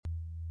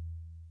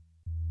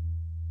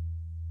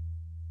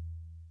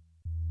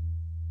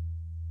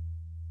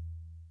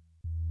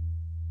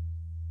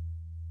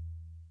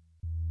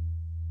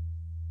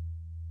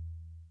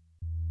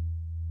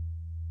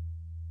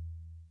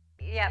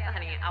Yep,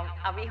 honey.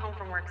 I'll be home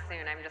from work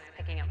soon. I'm just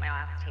picking up my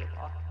last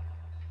table.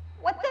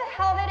 What the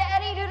hell did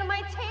Eddie do to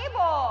my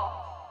table?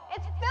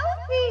 It's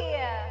filthy!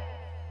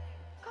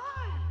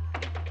 God.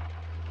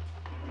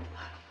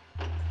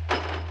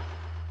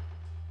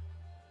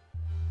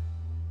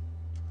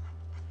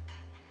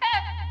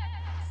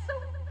 So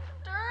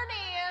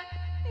dirty.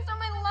 These are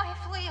my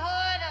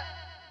livelihood.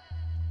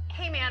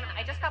 Hey, man,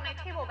 I just got my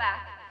table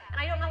back,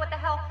 and I don't know what the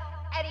hell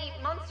Eddie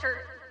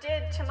Munster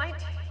did to my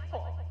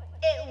table.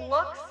 It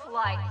looks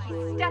like he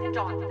stepped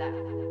on them.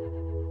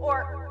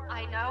 Or,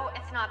 I know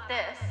it's not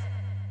this.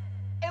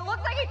 It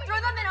looks like he threw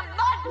them in a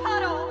mud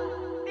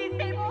puddle. These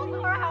tables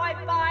are how I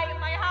buy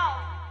my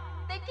house.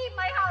 They keep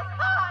my house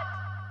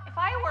hot. If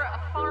I were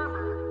a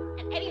farmer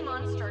and Eddie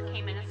Munster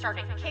came in and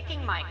started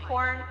kicking my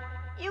corn,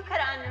 you could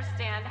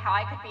understand how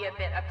I could be a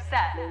bit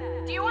upset.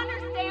 Do you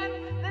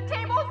understand? The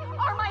tables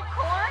are my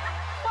corn?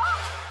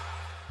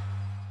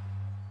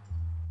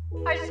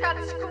 I just got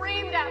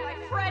screamed at by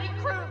Freddy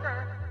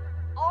Krueger.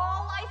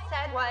 All I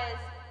said was,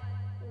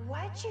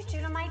 what'd you do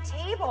to my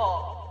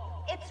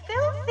table? It's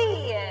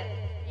filthy.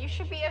 You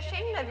should be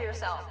ashamed of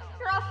yourself.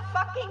 You're a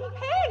fucking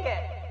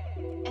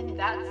pig. And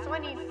that's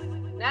when he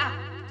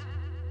snapped.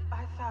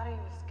 I thought he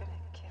was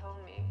gonna kill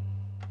me.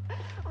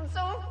 I'm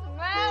so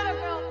mad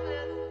about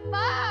this.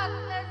 Fuck,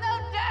 they're so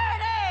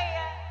dirty.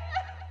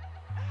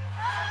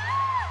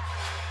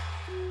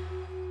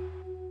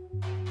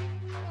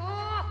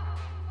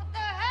 What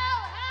the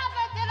hell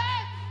happened to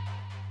this?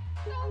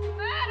 So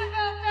mad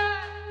about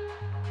that.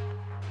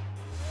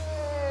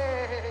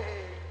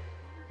 Hey,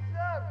 what's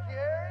up,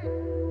 Gary?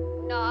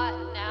 Not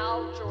now,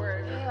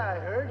 George. Yeah, I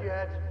heard you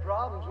had some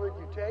problems with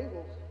your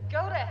tables.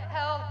 Go to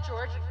hell,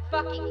 George, you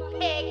fucking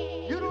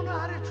pig. You don't know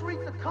how to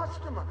treat the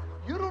customer.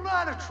 You don't know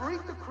how to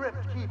treat the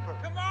crypt keeper.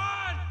 Come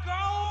on,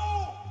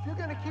 go! If you're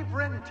gonna keep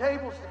renting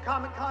tables to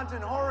Comic Cons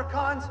and Horror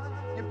Cons,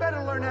 you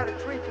better learn how to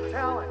treat the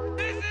talent.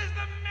 This is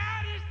the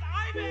maddest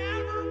I've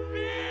ever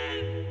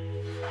been!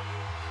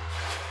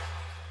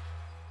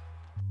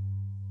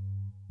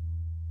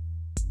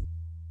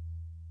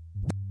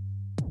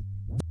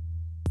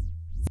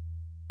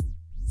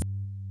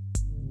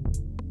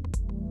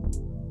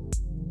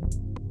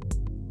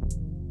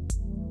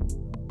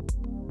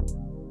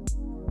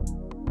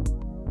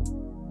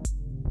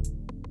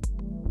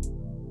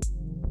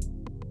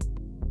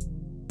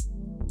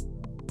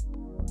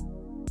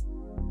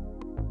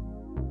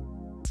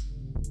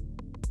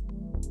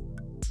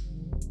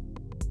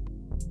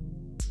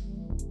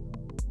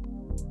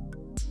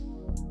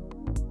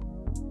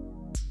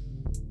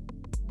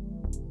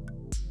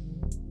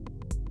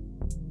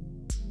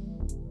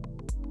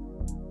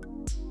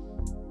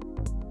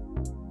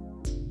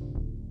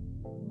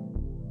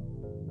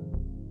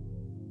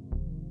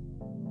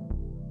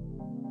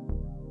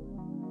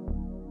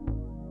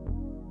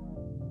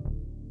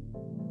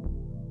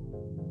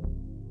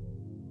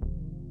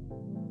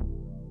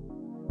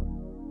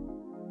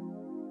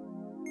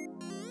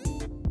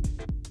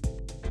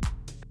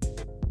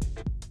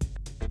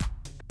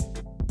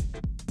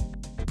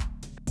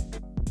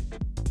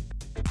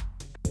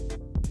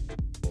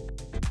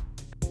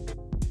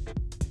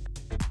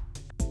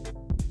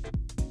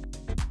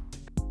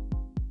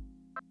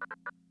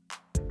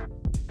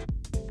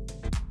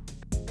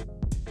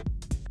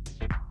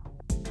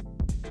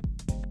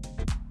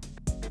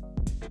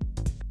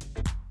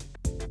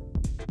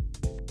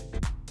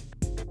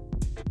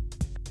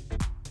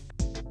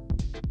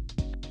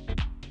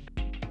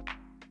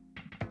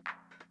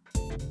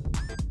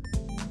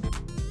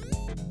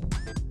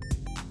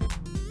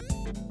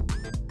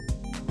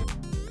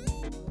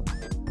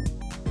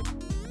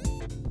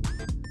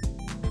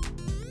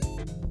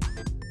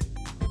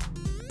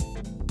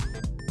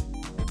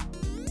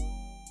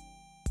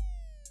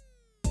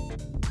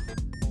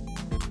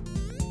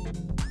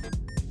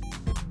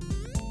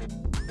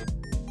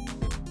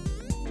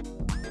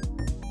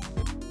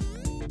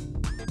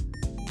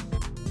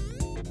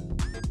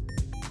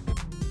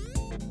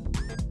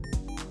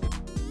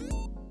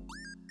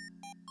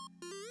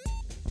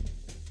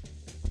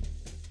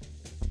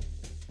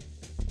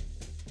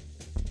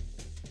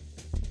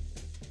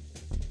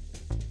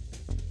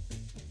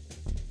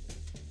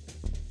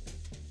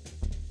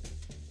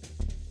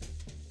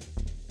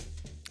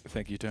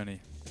 Thank you, Tony.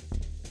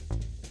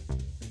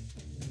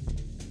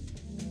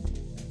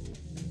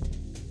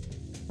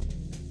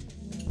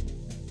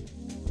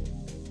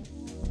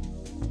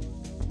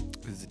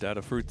 This is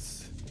Data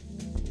Fruits.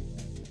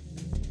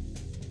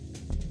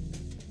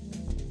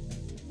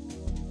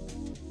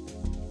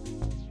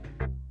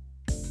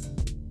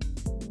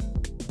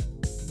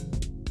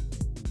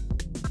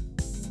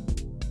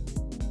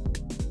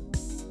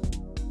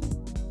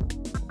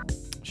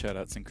 Shout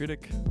out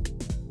Syncritic.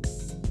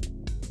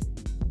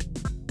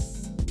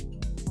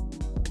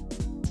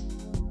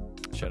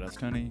 Shout out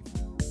Tony.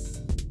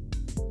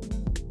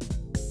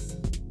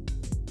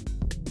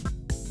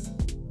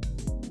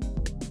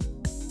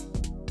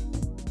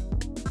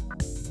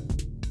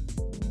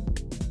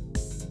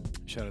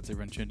 Shout out to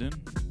everyone tuned in.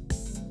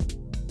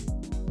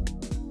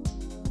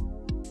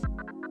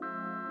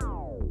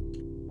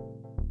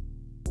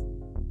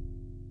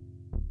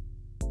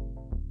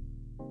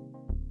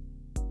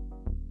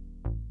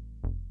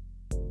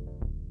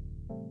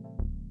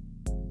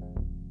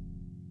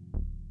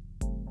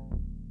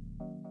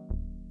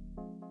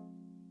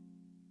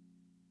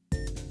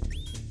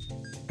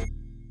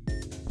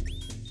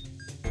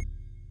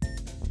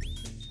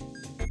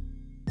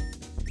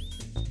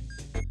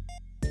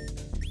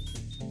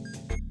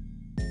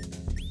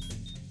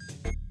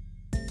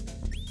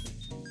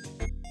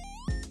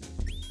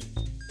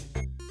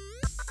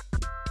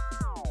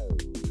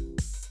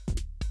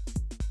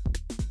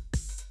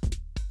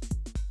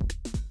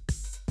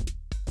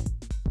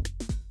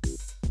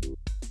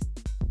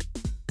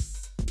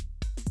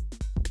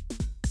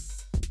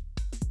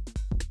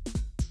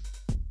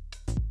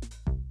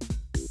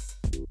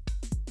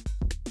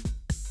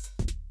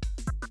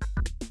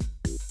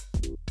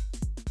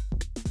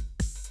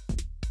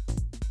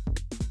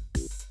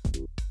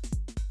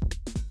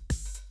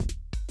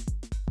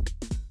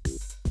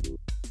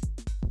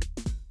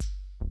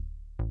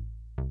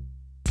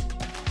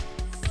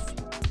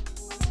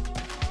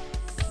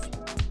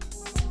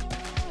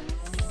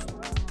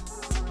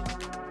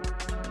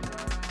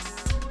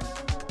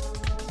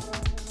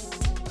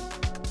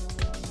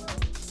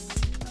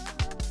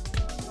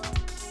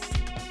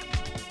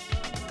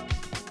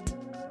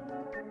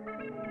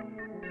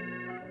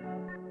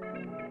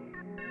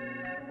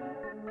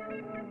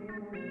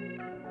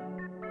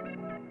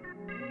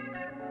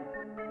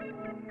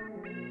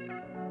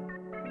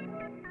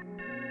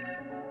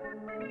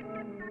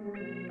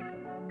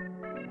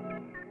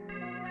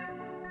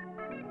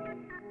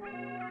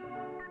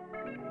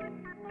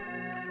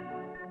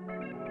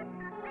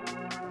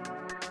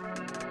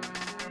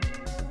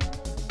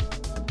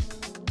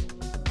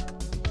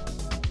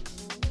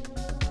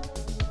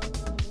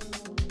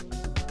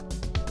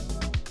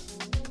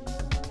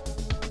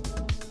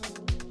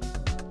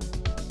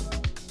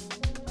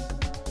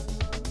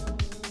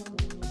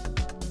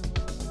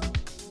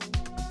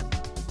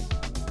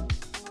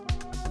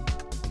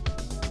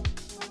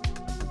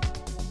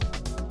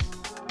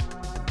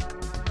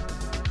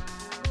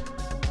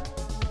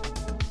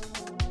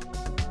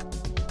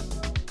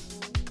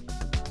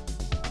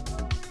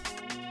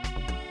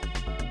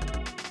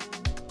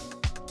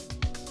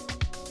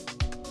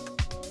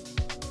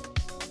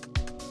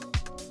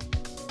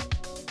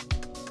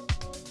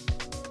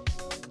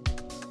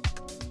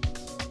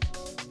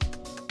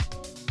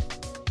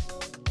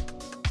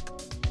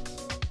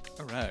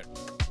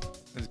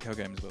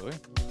 Calgames, by the way.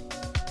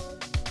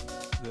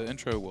 The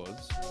intro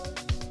was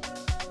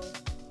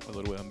a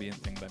little ambient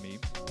thing by me,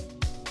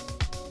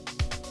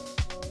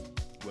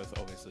 with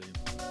obviously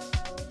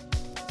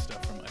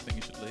stuff from I Think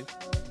You Should Leave.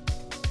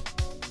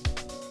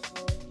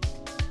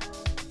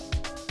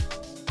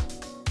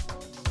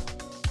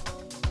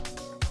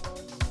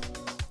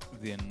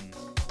 Then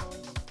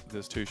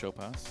This Too Shall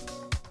Pass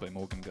by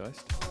Morgan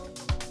Geist.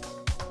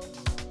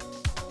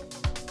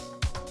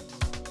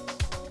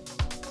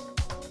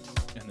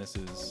 And this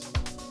is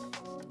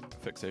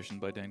Fixation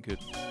by Dan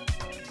Curtin.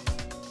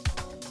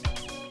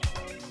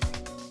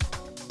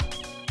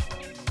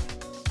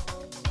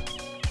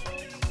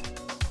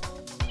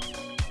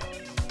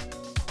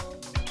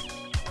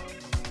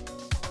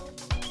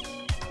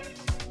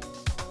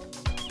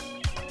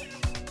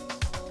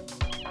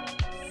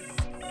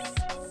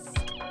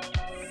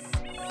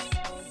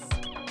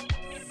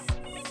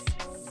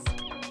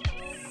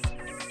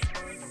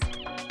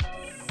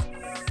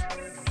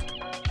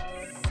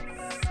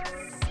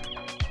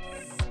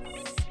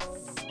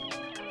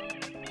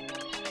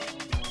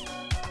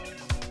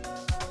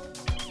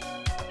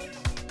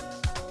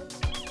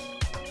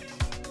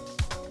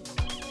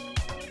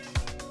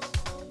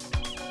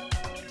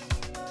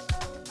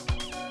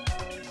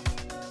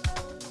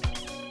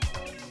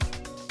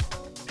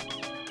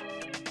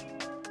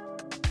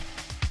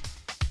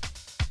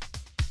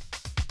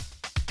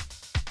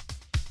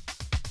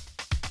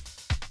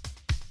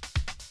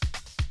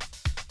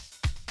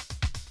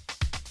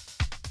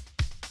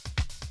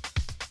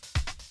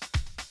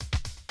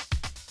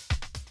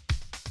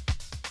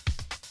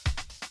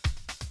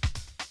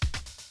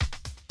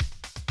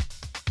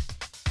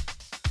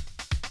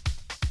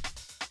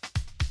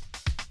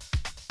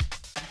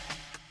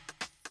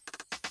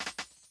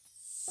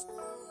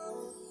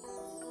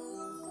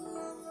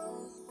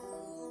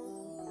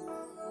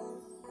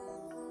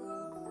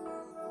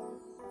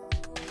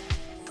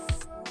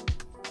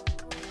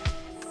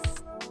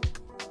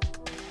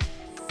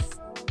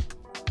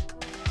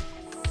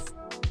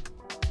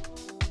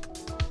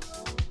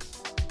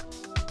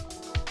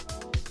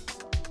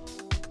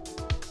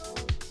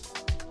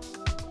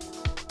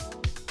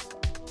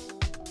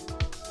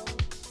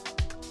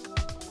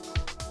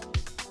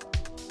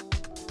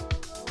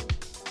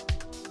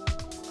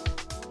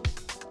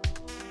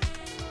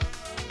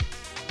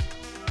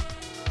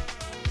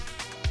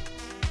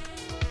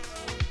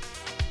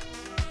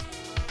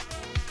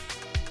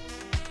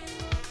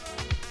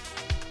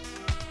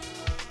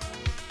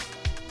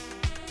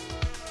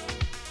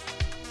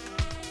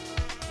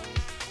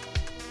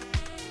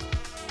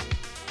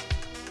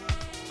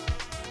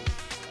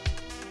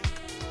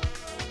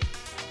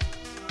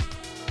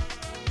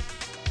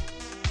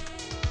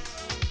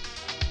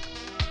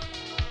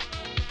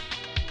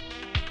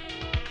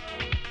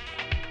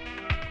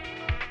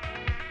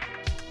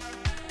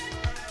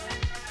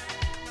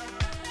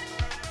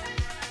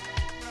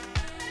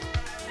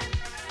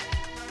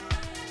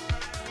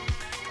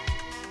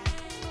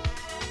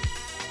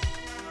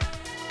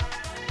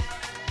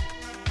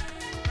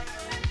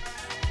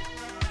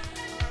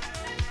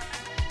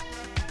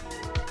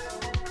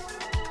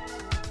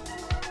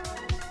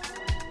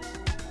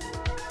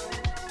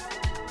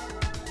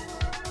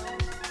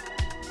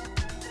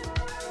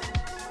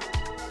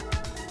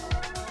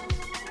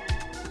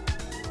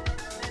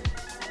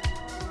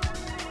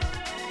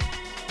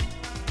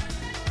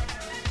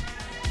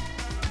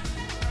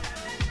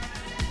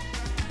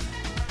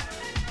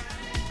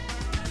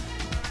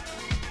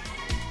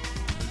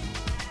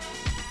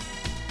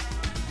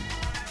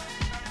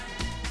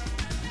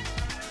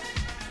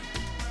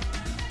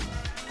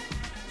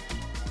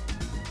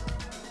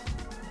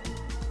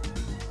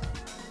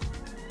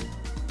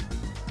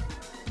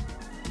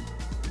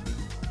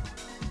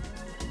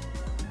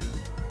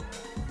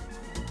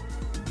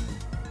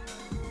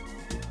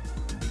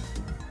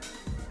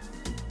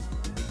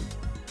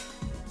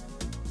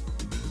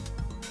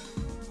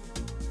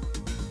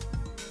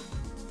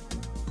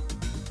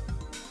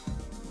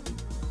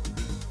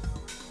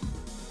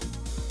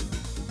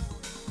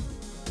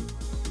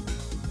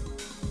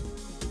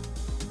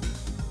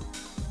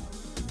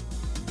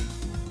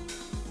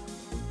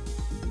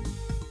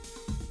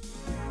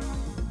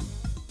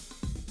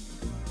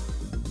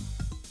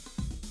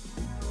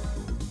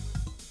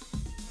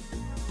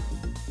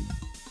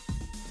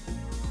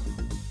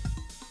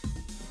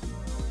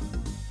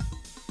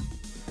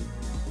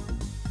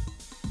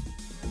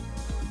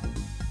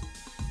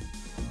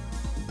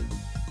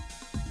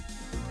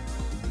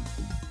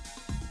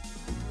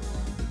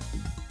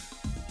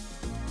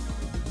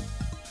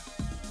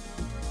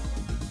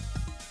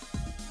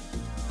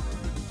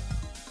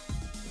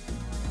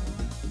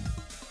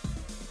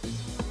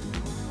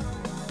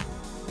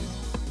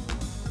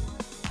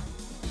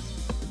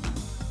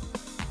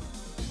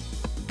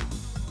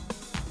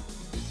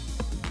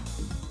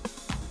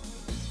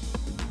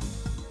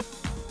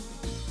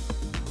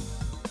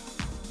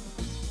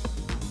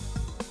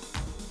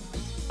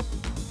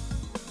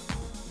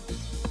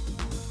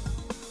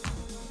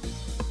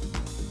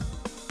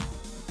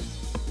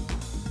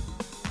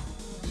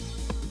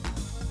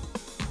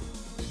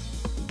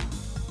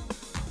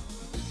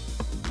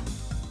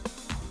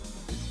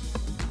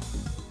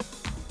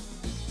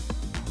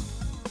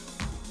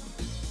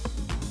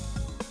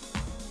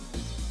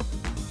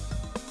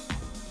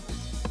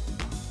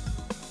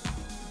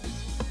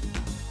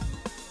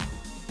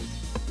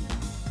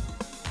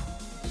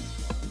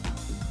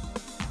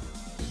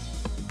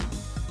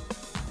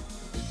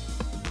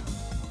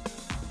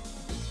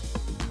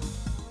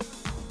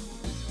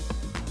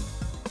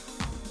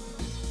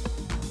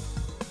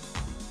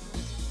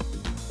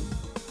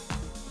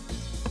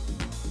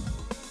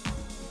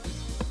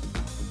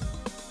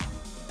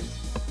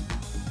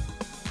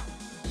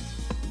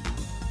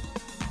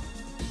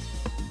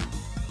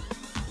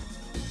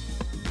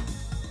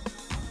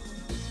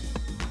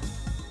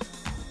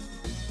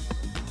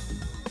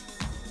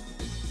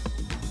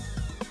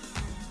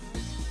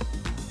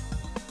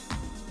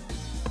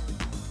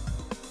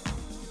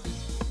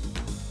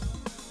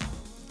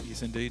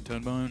 Yes, indeed,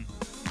 Tonebone.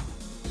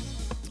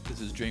 This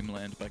is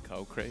Dreamland by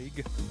Carl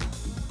Craig.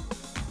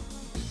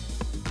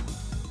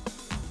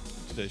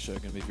 Today's show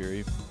going to be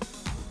very...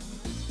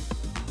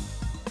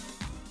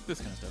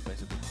 this kind of stuff,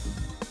 basically.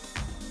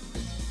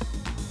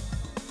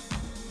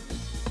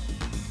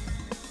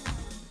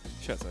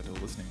 Shouts out to all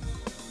listening.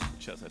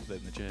 Shouts out to that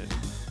in the chat.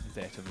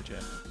 That in the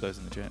chat. Those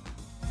in the chat.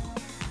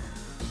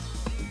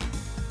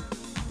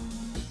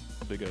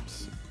 Big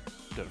ups.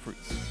 Data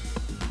Fruits.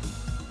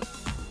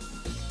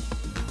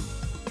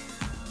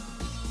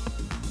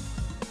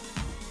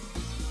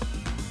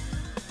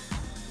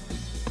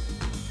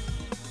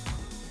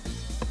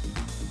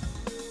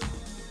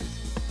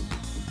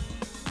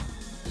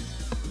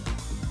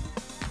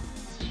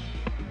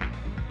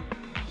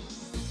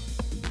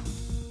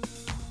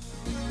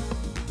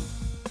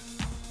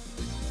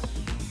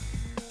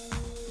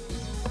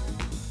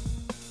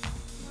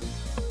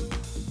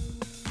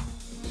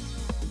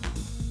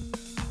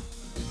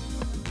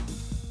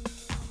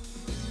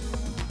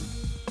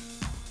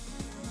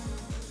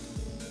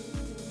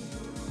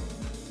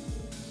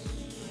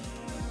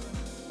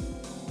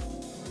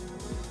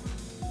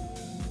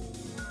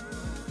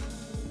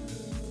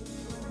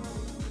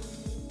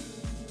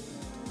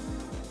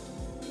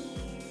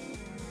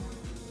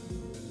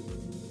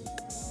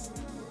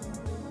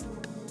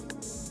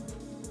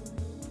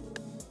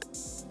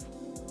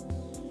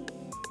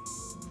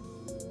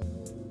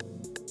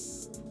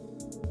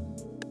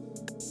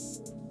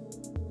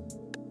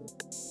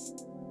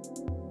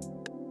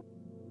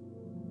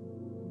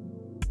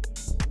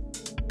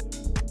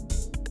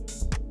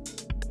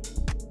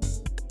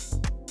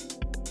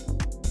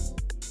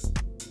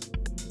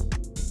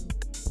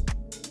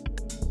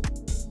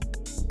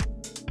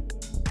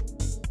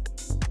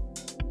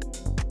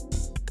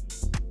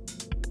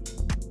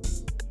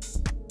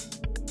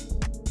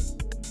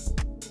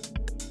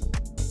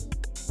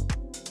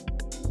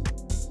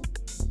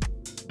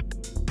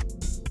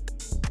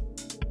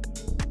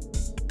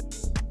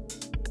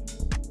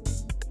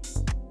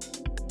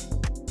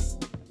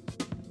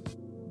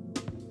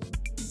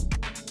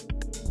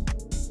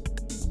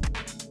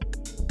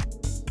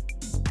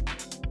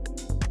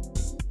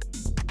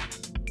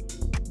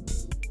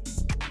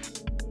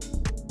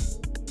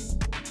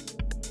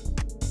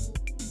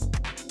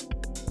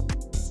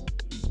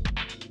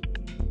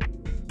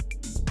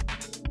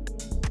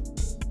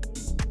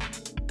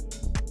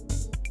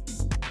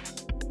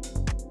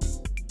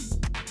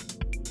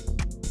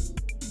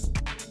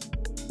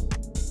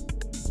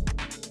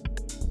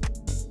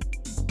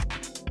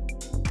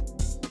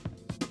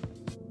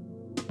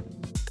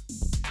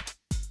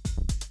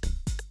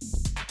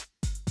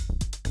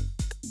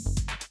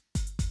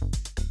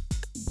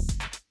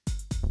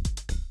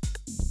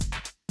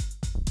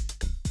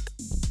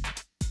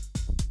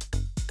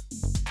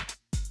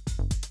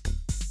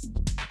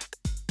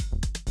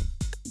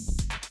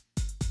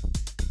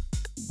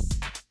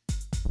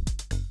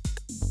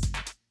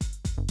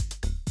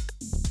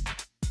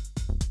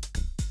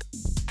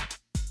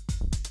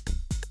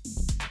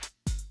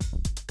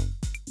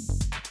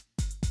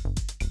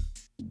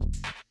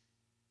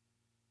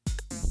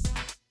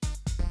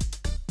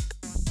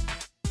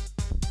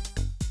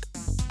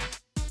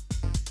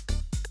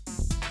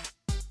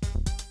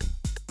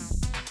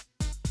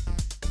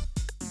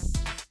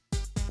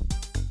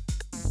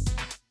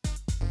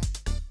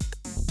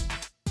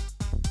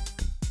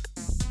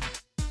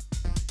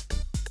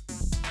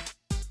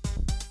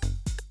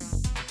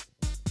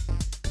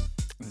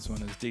 This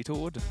one is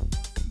Detoured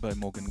by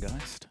Morgan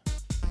Geist.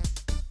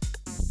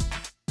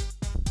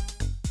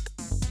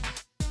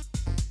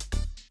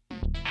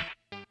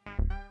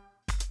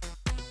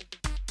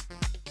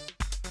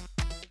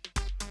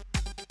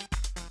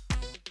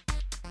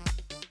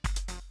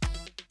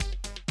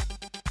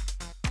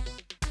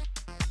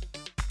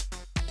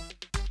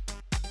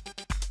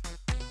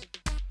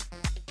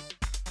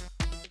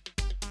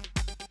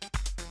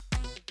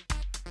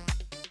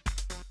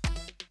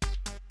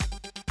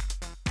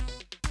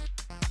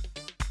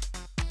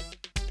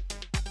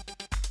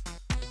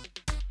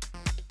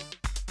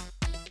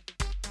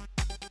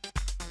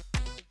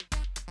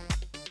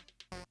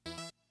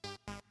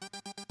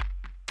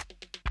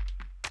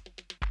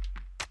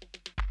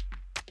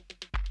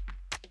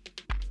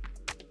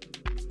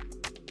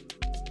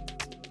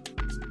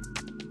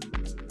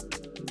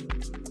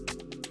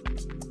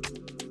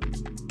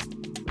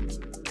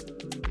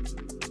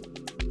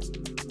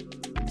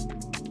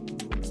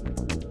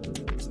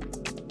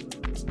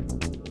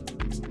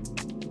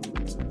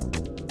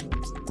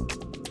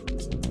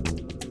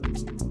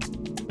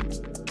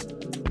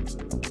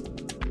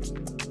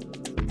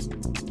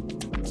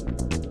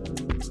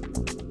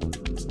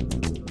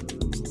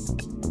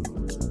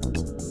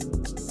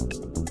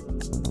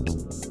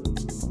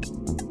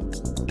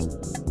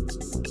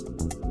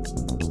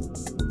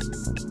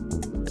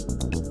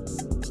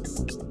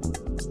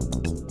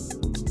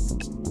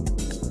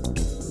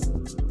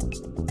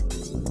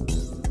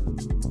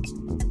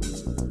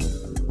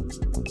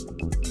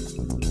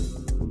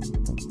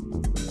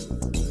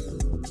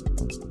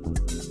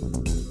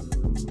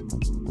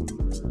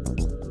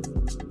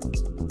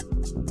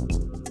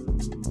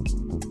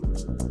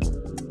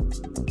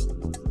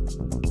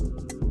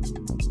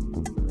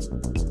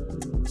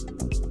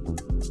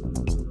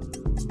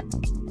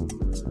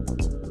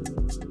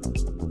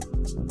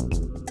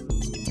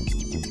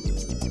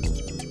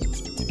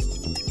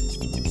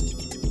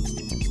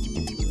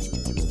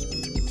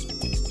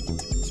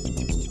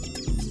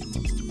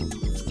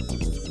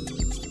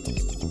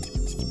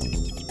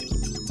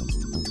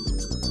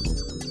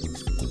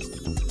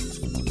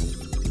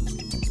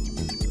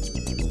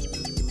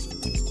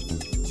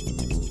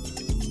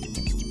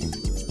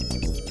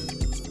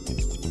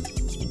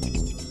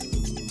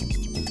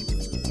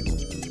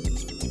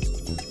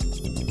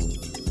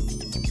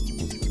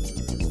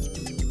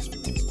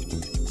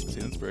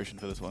 inspiration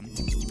for this one.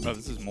 Oh,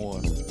 this is more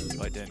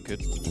by Dan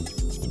Kidd.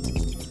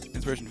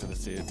 Inspiration for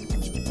this here.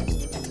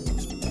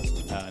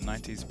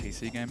 90s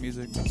PC game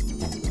music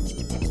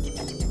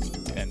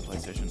and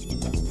PlayStation.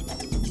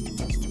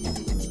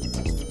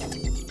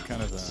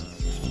 Kind of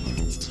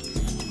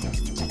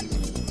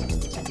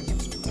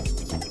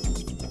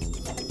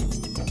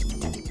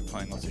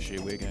playing lots of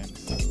shareware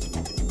games,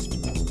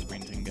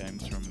 renting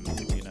games from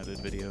United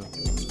Video.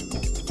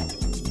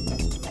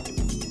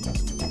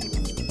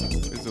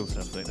 It's all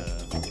stuff that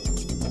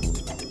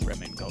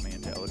got me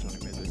into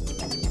electronic music.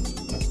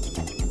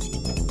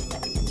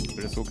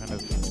 But it's all kind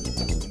of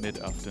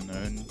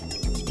mid-afternoon,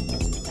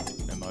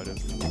 emotive,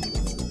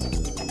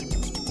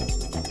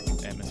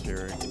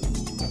 atmospheric,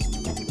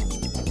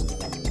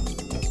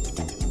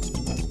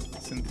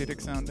 synthetic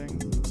sounding,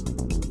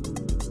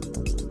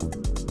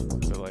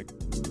 but like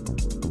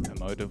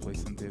emotively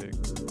synthetic.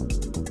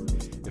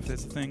 If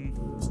there's a thing,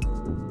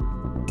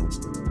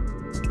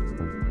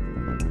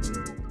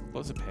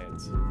 lots of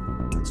pads,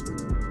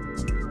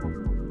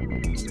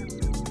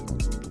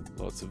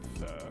 lots of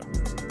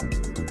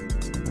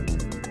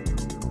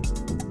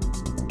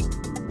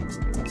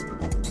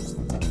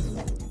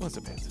lots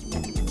of pads.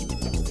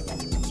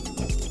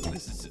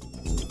 This is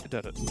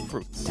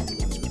Fruits.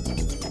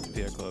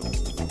 VR Club,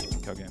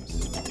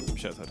 Calgames.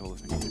 Shouts out to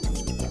listening.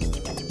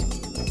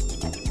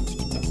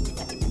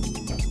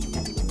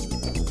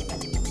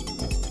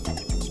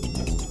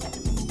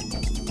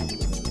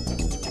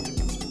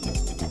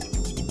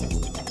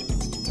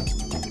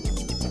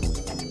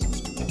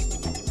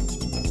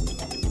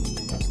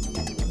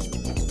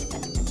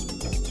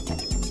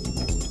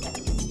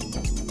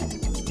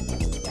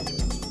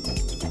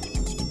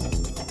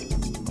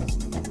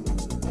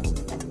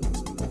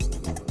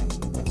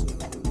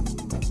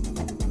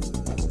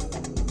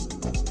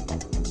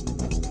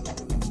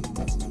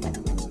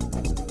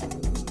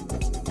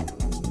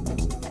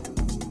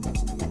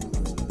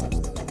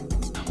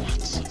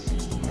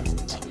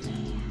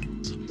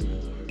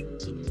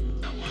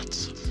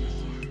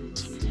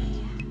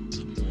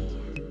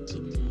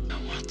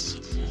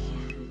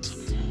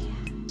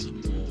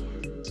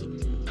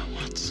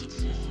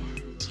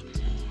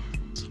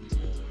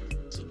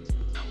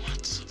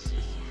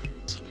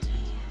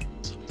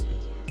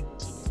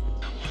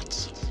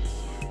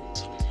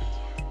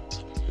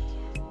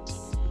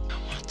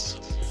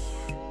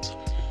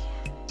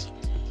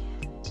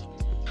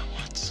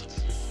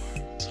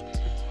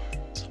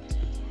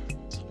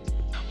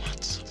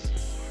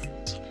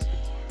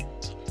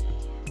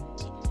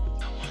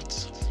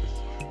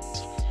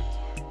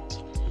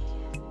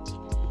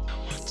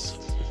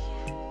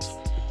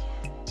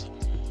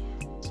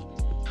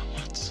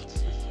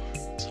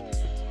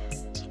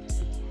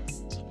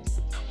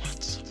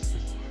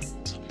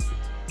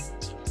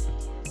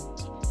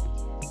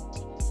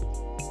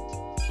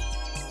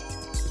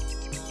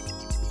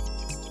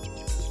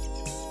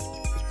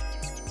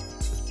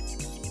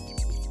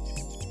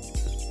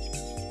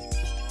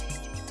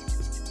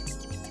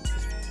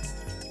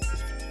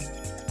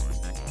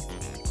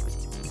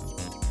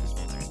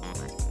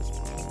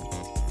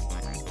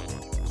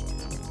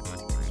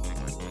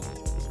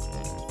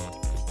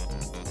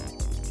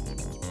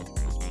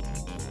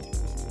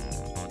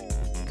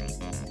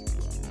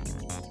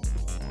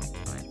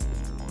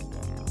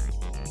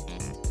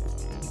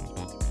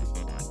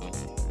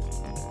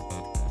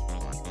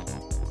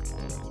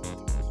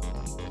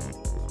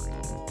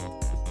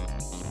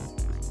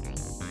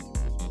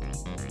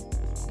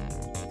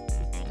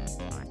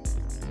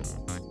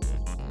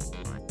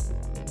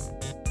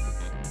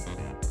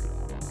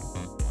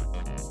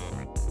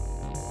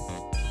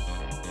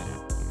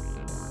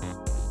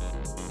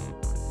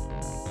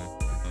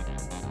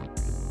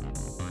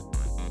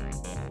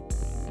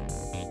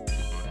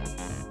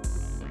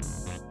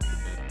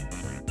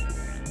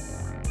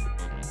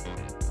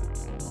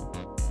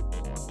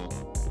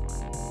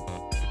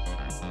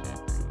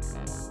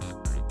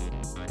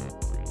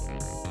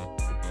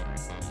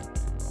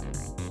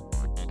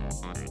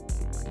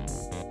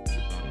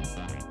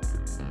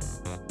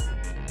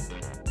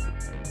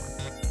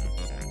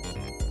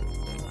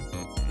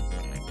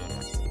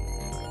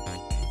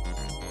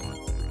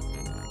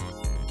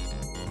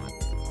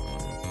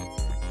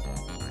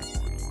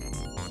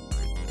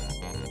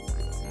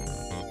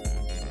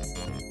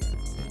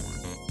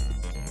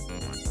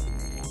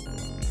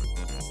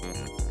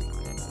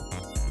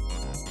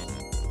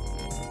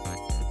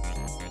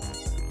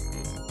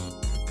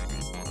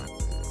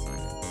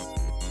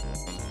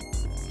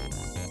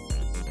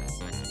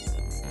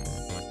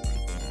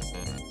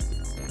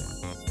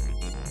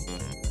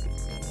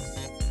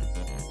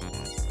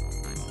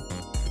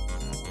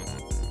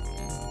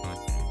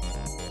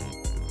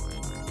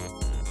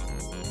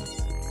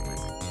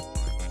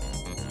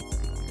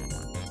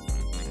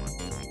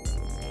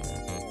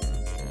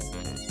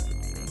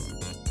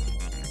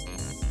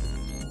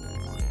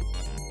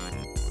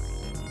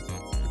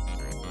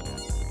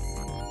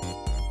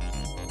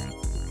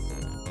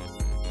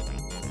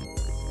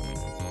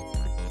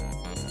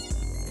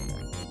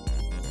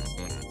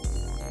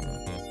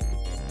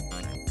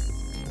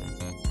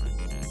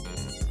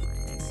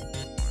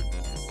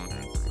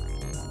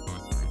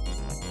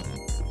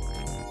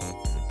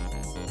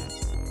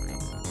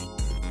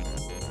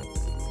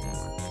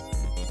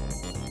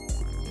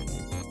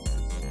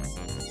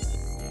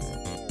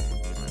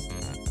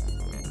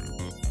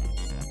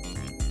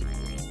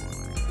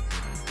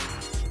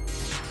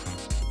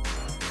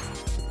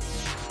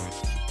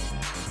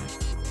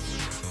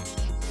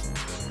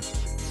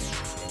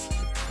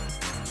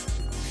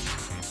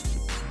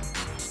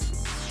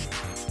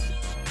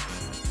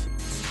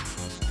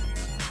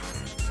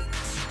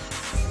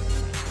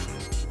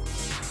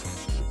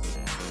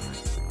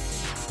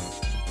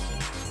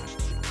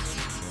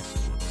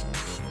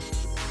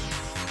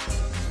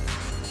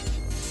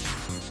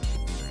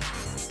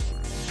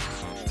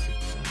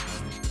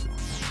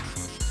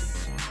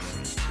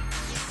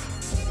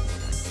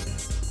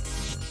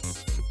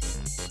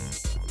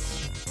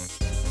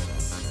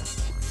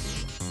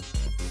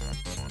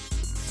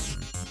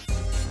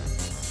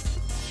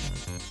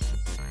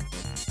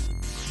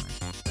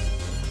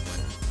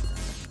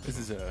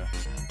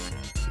 is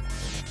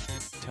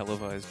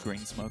Televised Green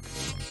Smoke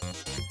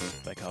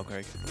by Carl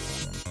Craig.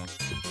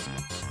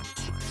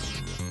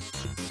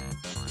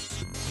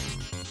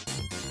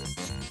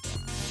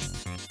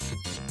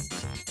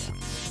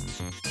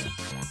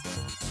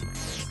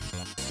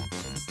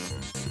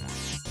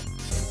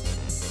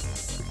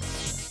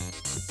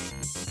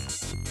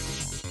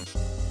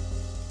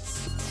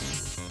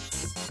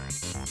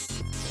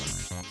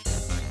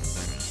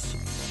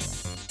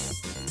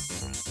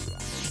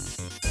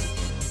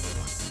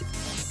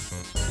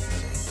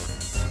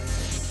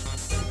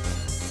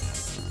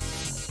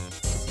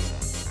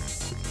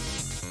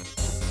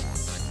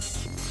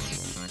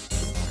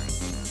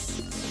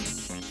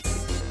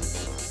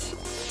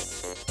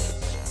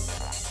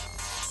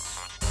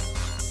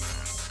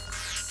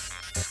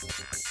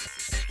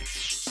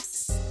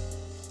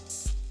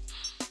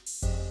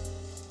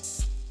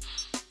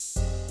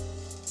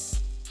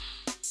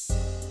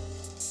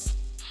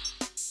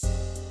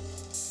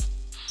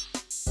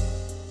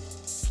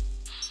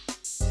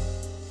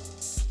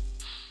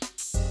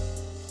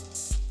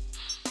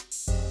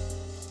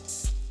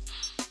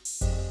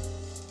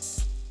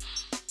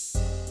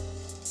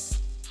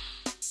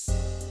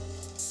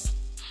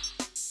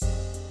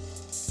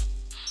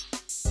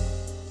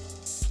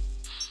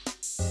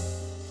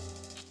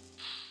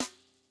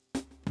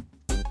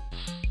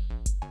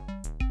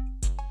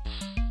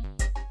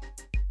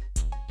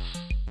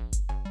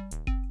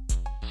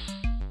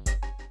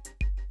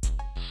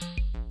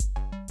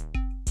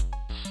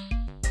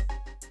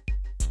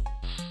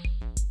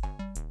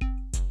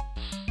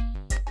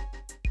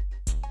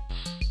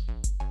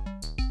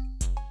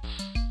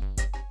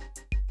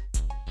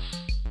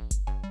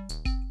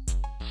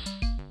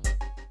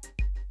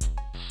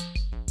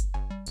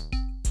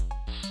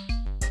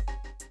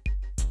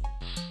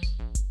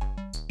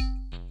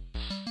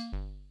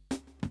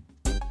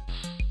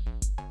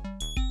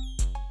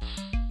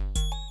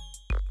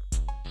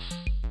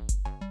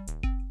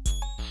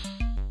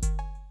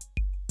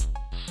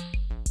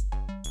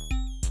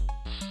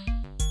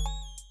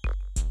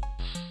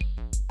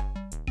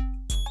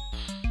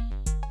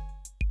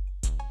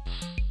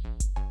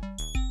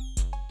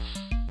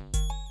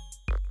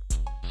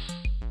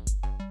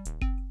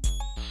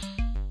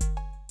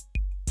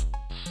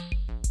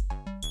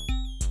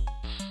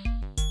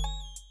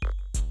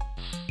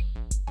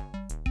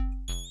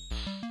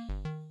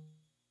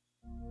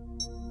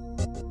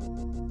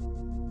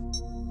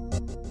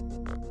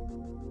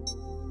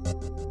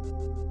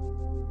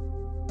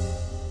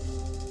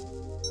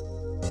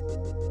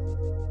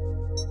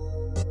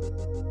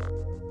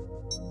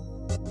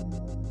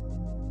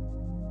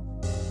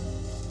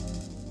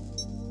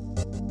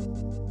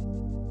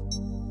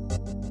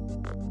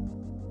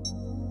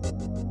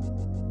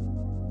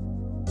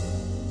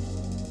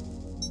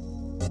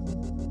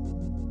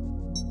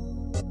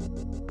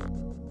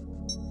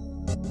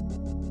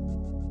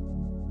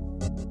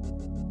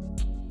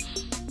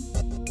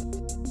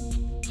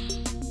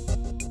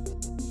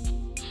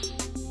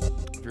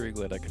 Very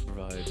glad I could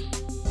provide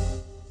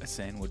a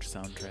sandwich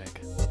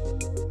soundtrack,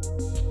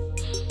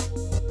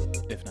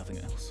 if nothing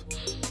else.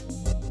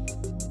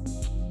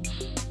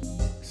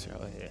 So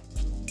yeah,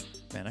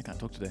 man, I can't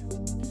talk today.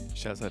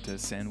 Shouts out to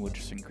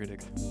Sandwich Syncretic.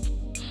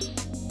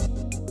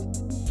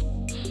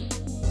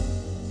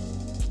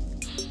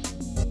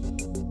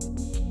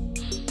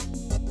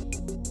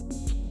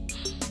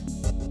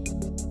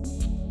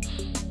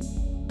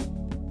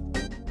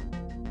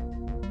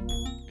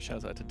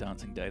 Shouts out to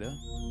Dancing Data.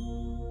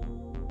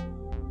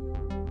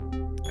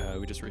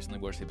 We just recently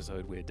watched the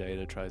episode where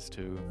Data tries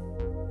to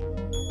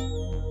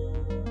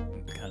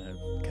kind of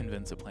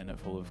convince a planet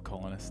full of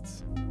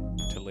colonists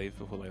to leave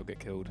before they all get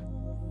killed.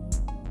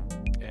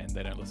 And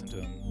they don't listen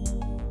to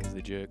him because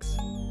they're jerks.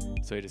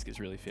 So he just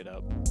gets really fed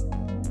up.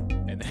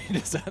 And then he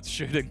just starts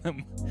shooting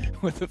them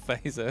with a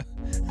phaser.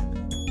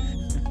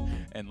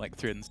 And like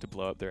threatens to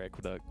blow up their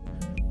aqueduct.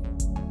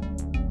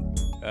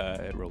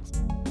 It rules.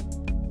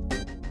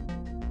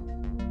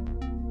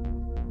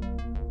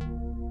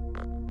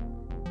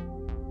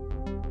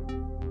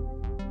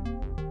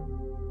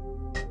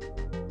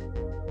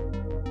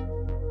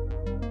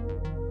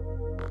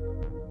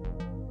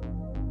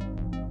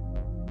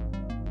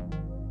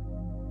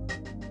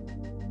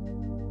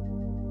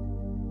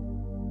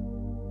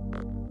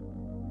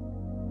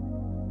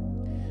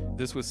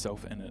 This was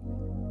Self In It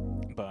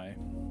by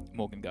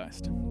Morgan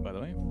Geist, by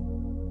the way.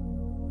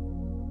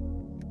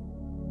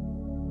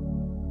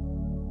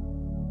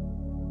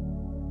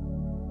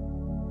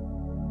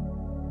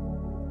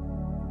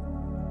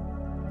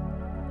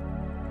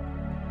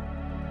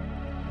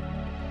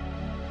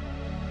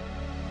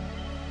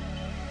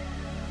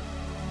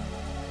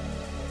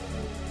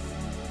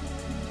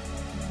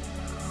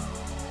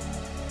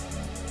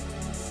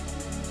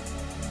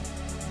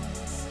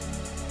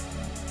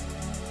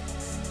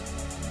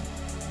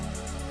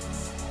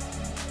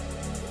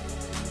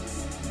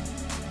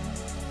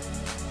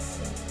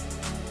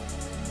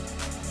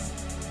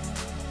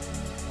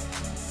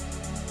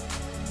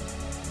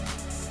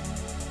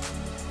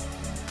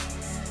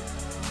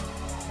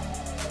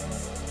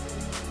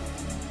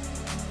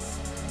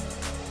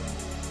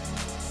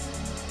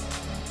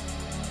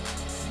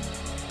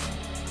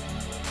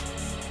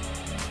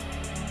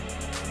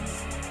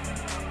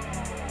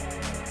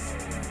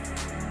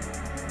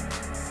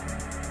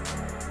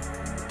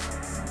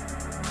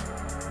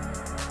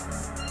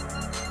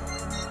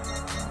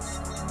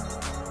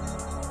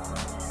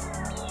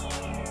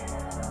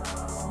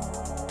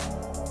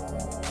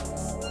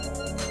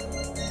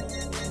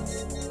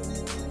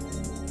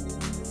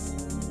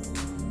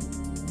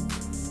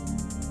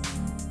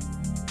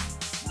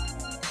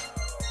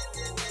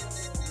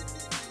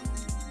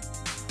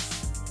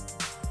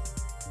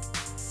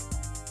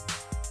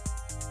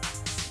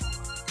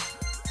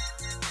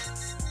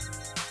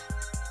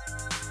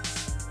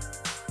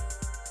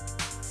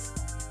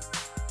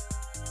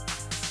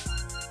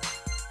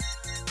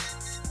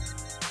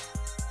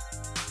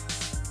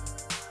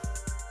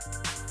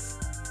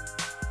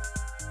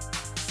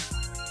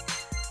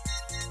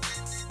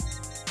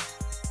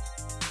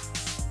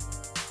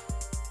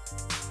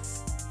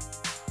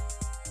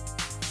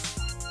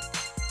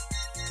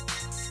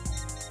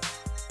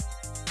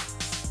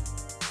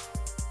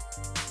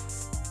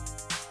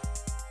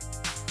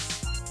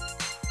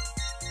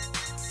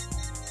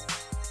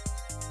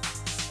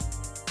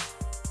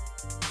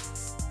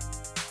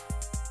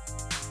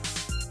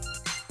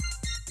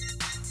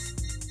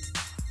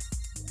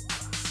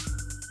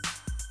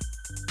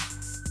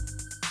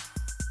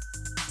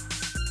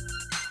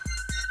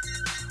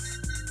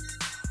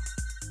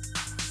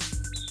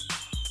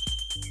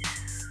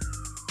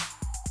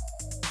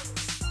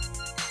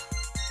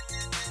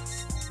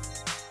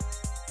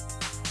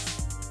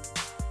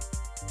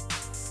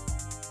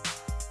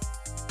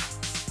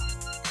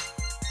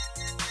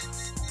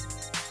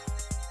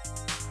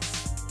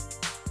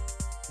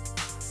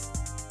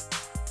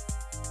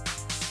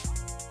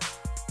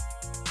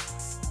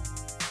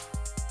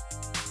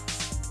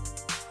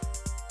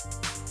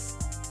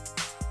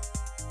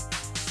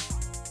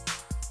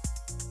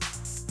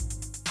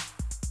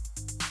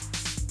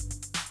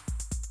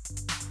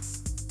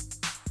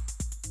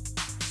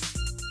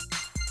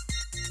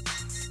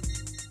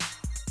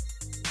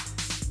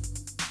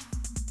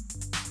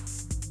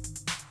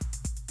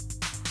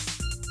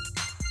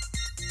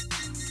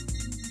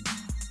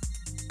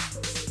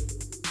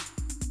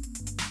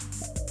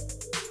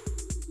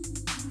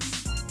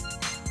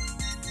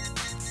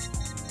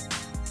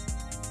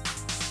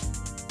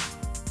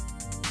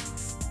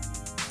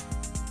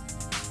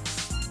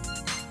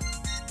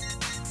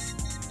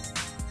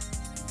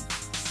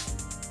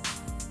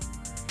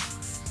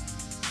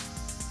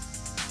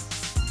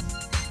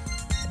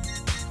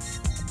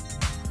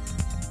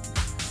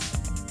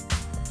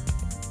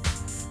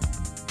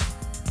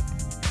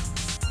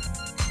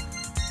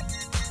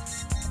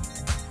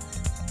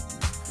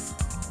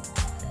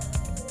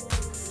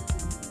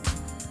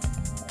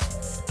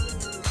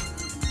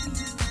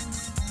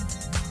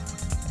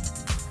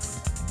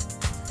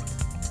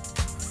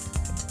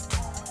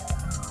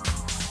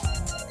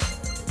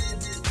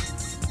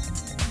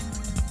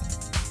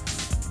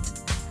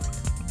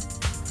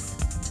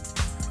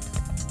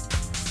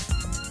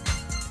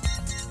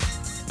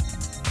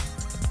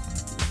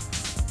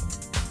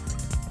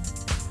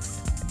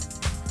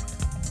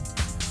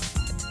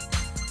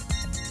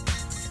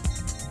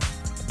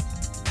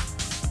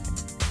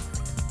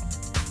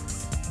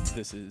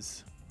 This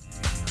is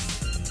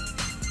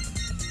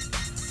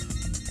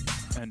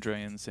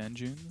Andrean Sand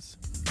Dunes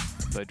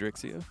by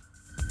Drexia.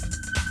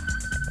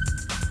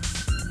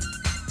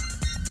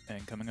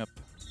 And coming up,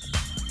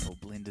 all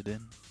blended in,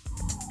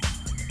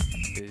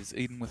 is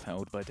Eden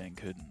Withheld by Dan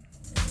Curtin.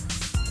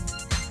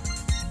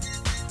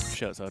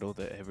 Shouts out all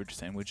the average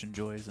sandwich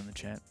enjoyers in the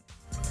chat.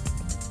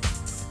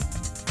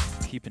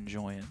 Keep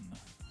enjoying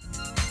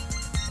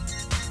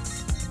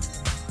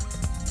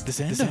the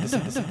sand.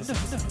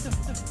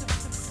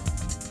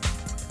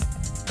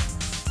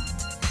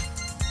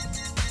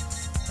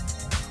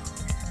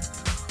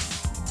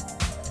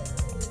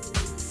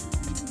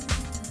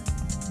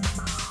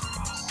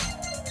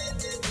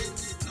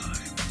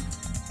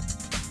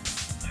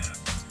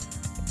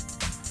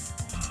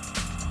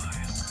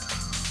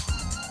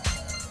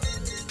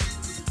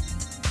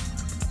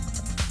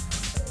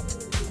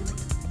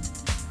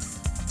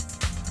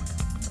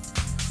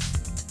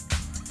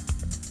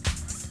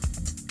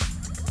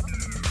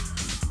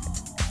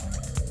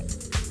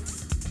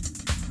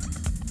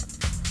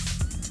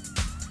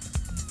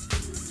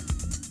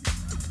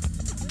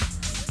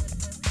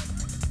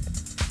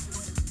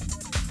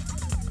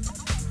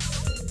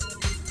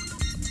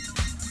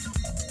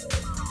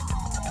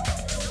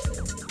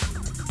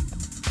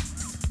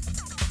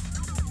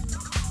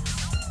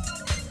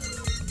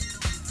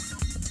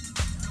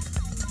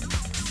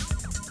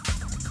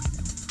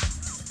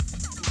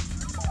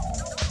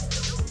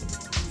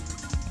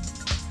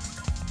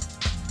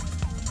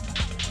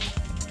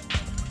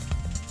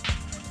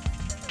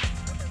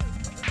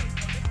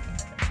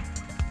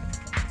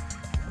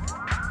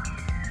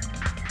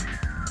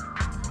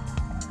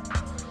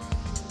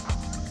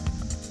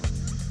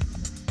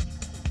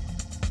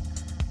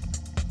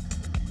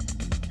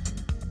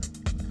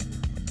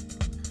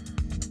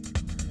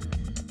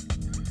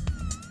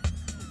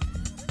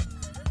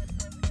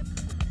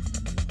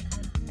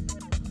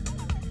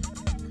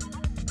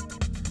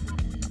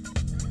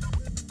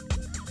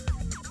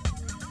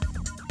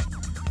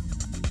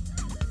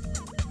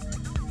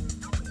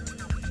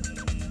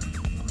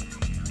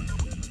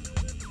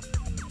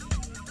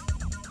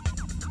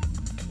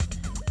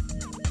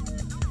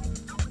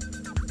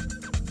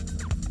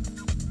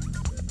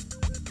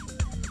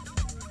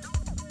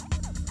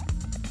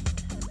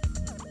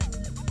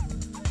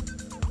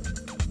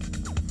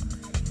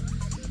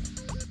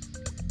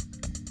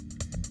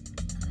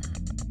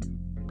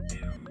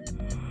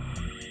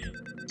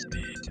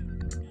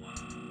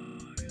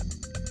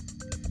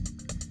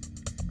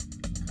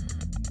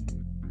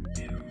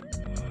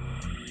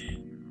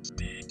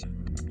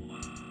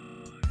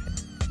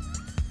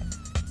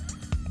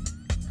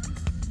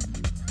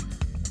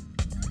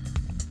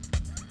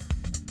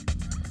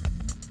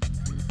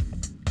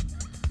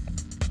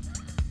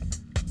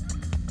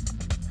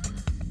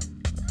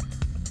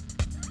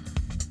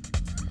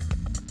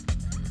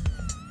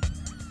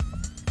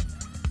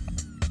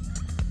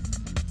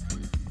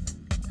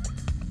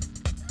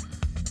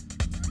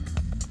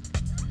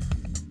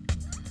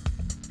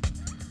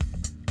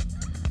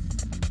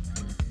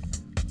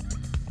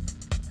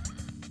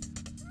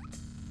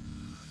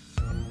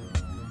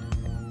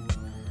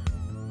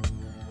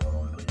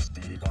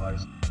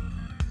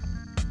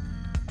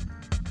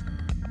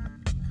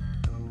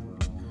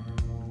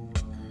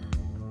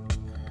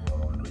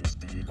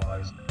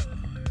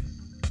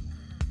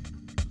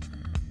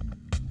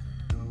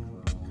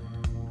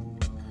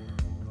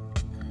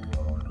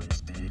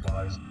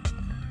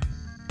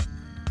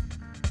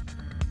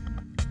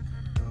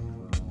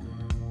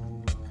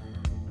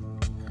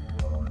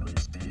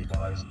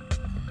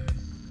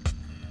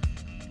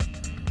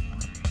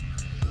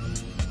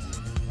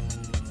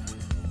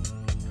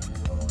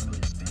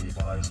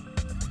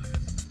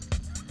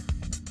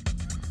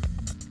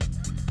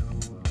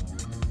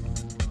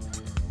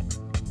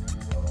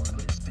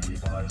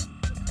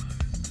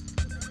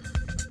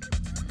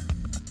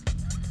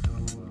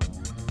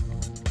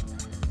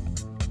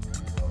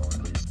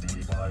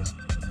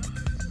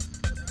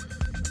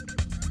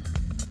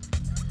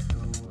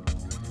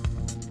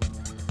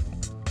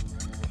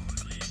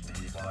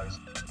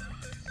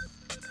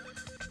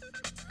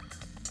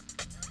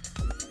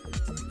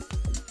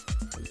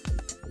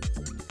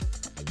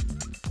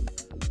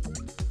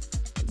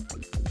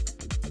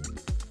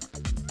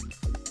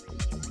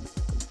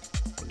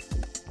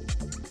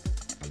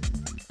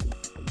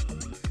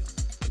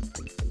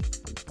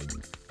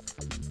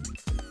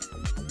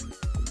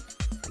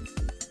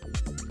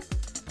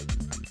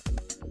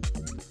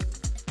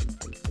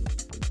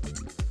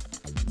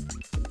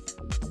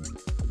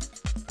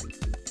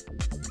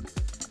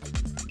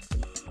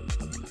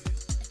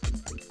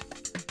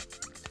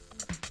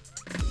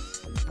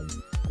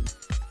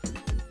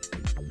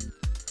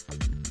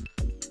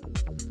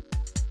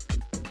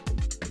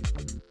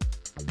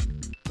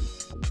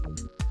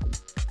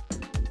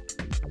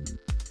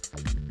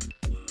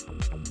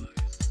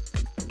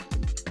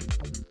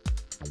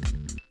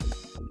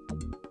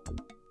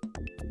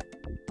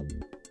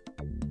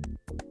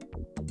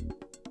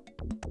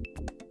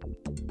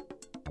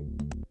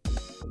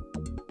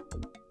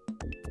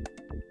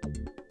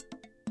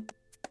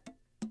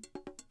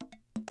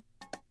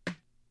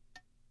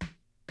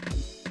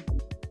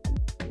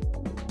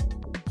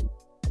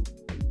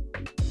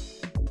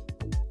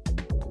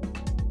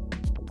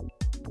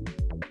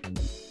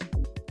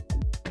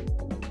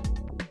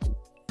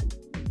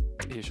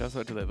 Yeah, shouts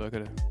out to that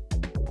vocoder.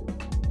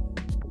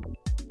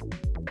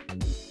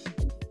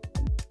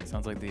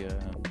 Sounds like the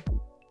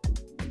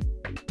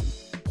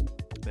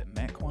that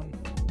Mac one,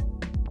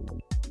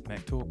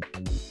 Mac Talk,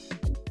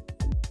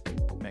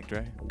 Mac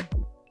Dre,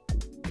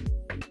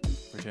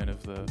 Return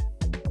of the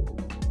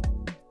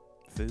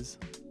Fizz.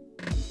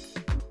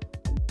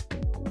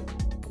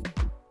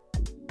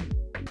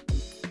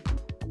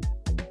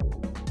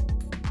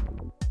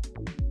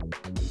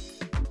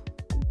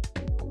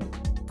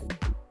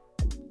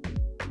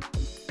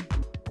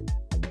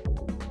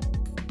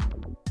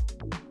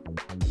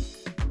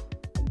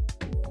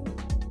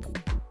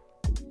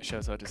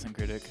 Shouts out to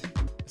Syncretic,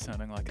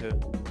 sounding like a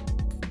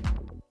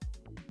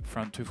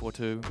front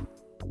 242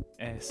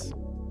 ass,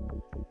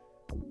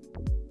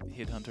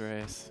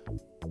 headhunter ass,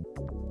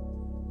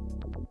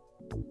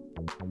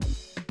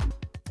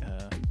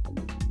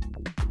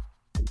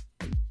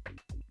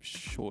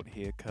 short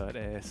haircut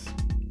ass,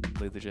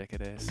 leather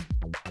jacket ass,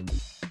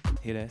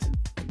 head ass.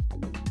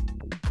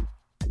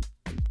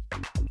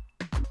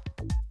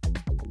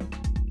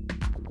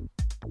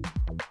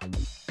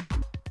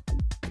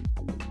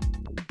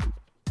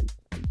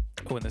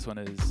 Oh, and this one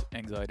is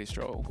Anxiety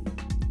Stroll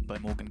by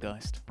Morgan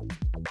Geist.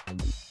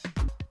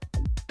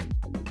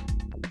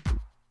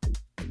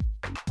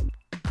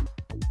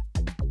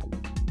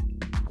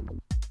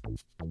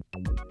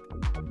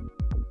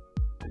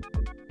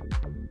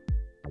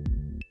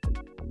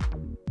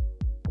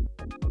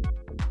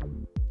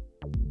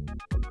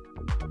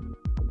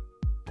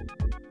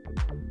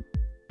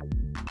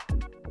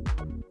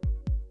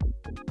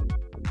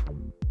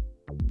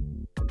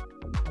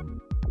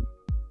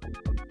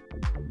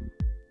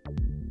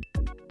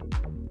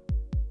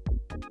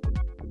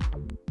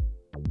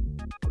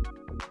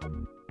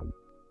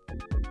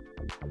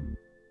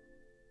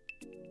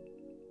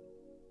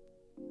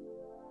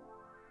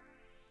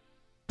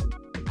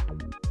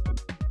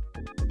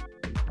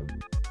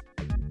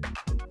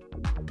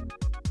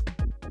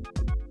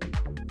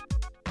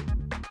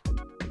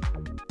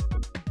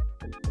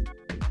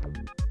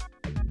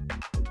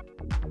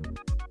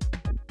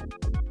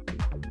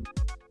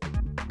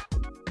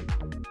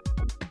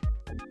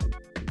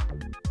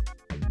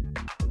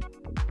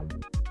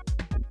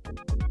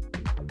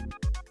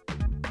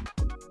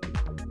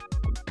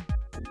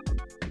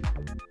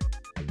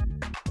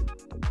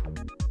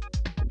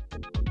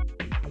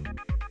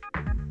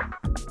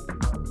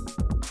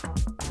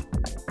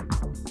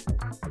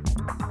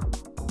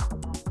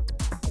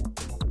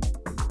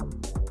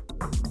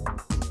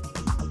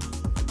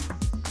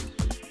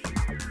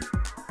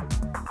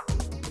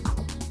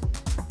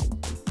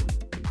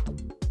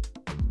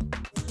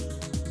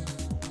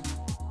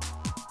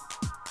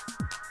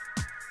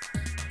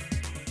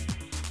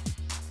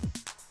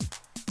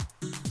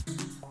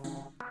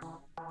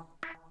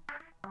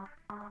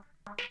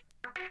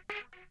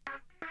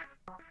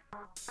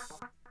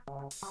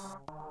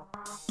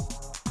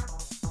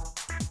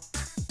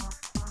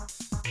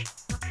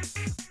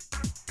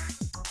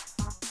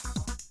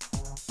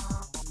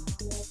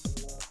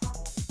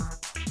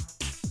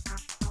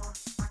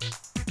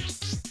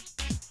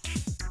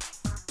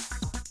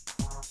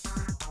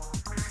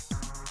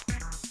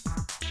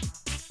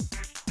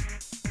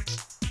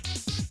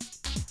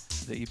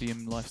 The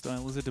EBM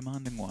lifestyle is a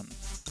demanding one.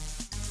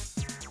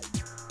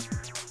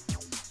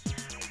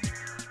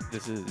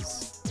 This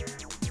is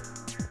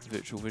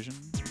Virtual Vision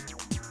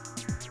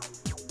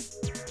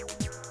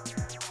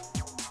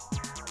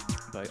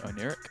by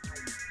Oneric,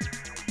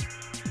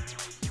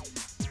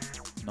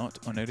 not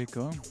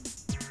Onerico.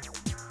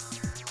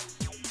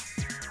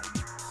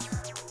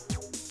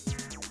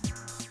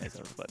 As I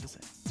was about to say.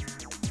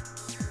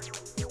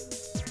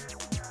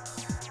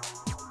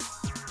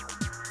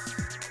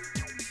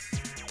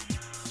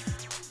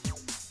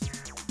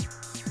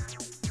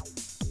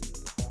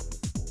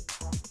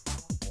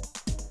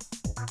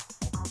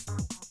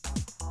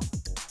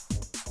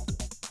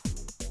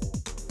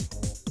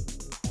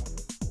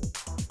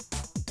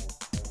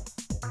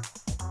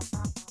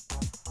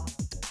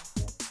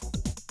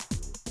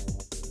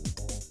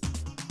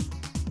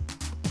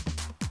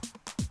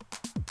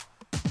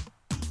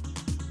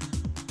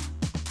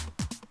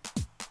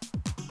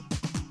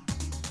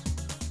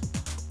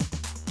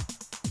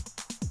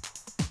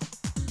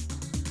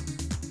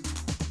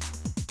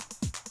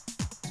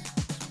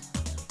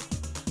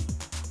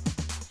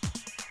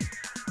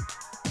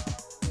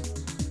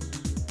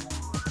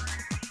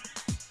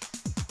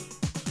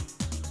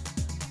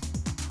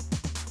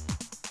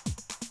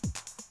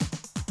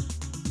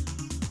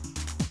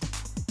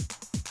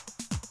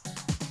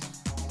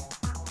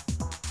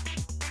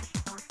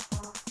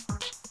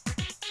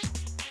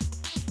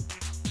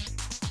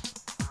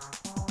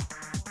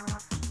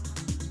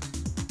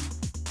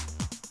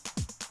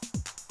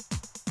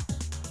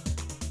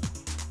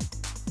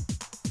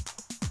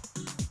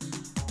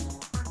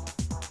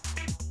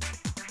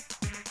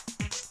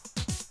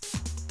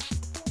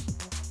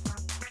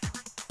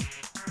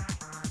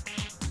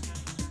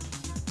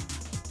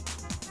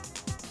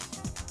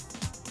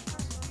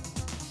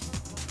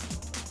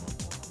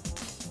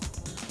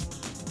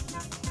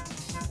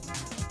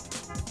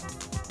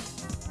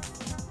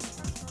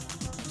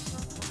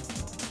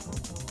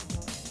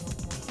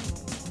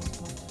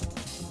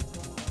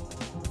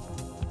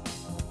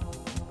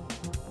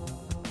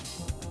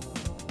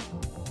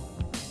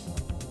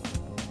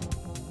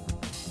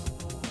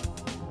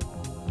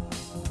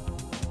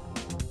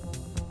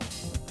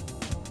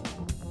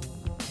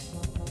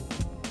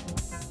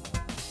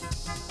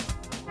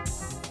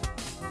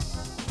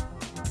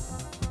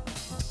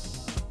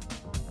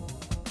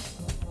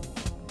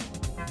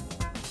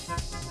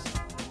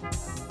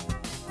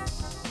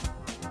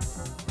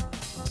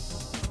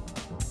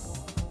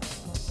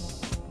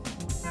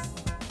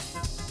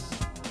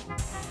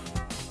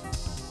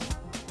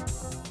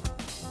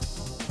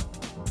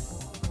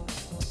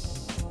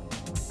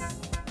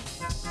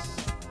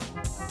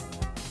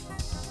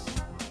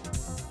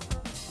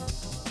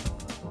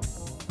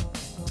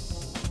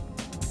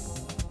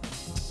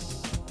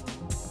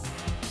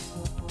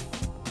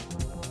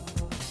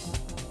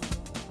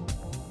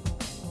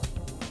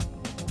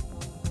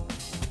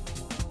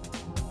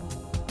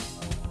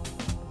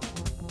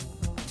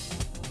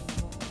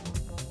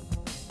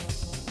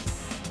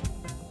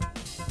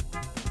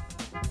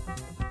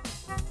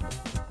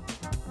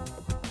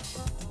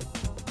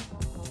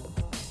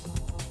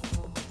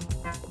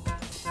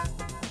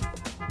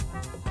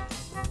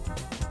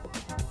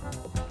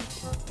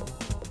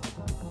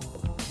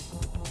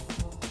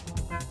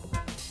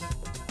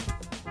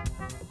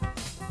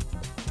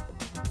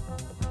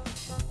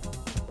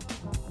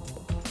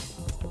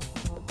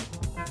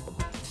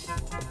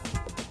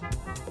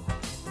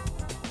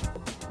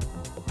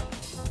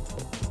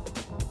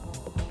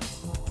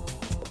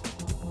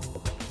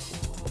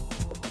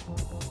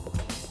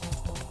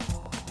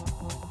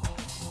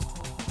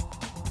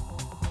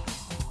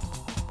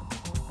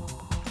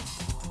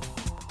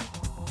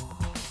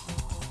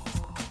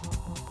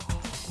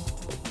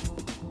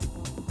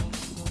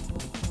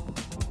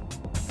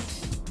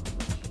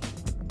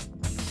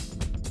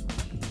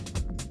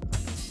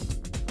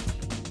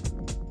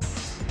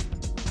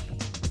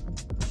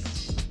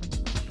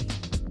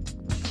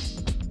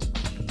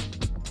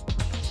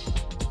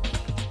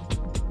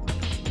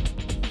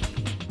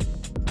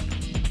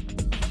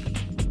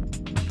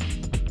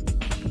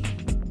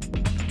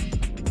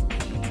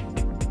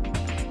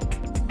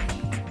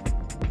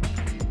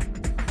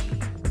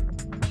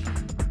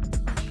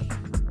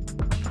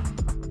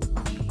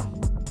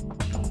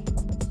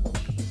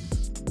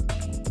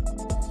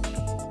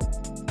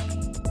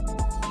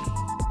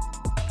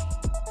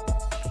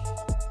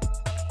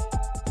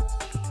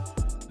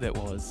 that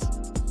was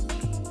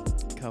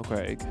Carl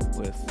Craig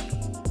with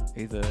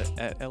either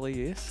at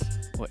LES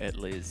or at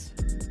Les.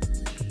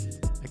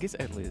 I guess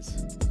at Les.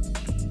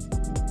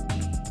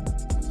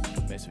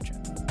 Massive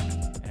tune.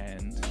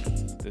 And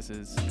this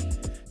is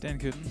Dan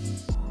Curtin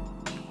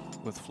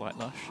with Flight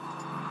Lush.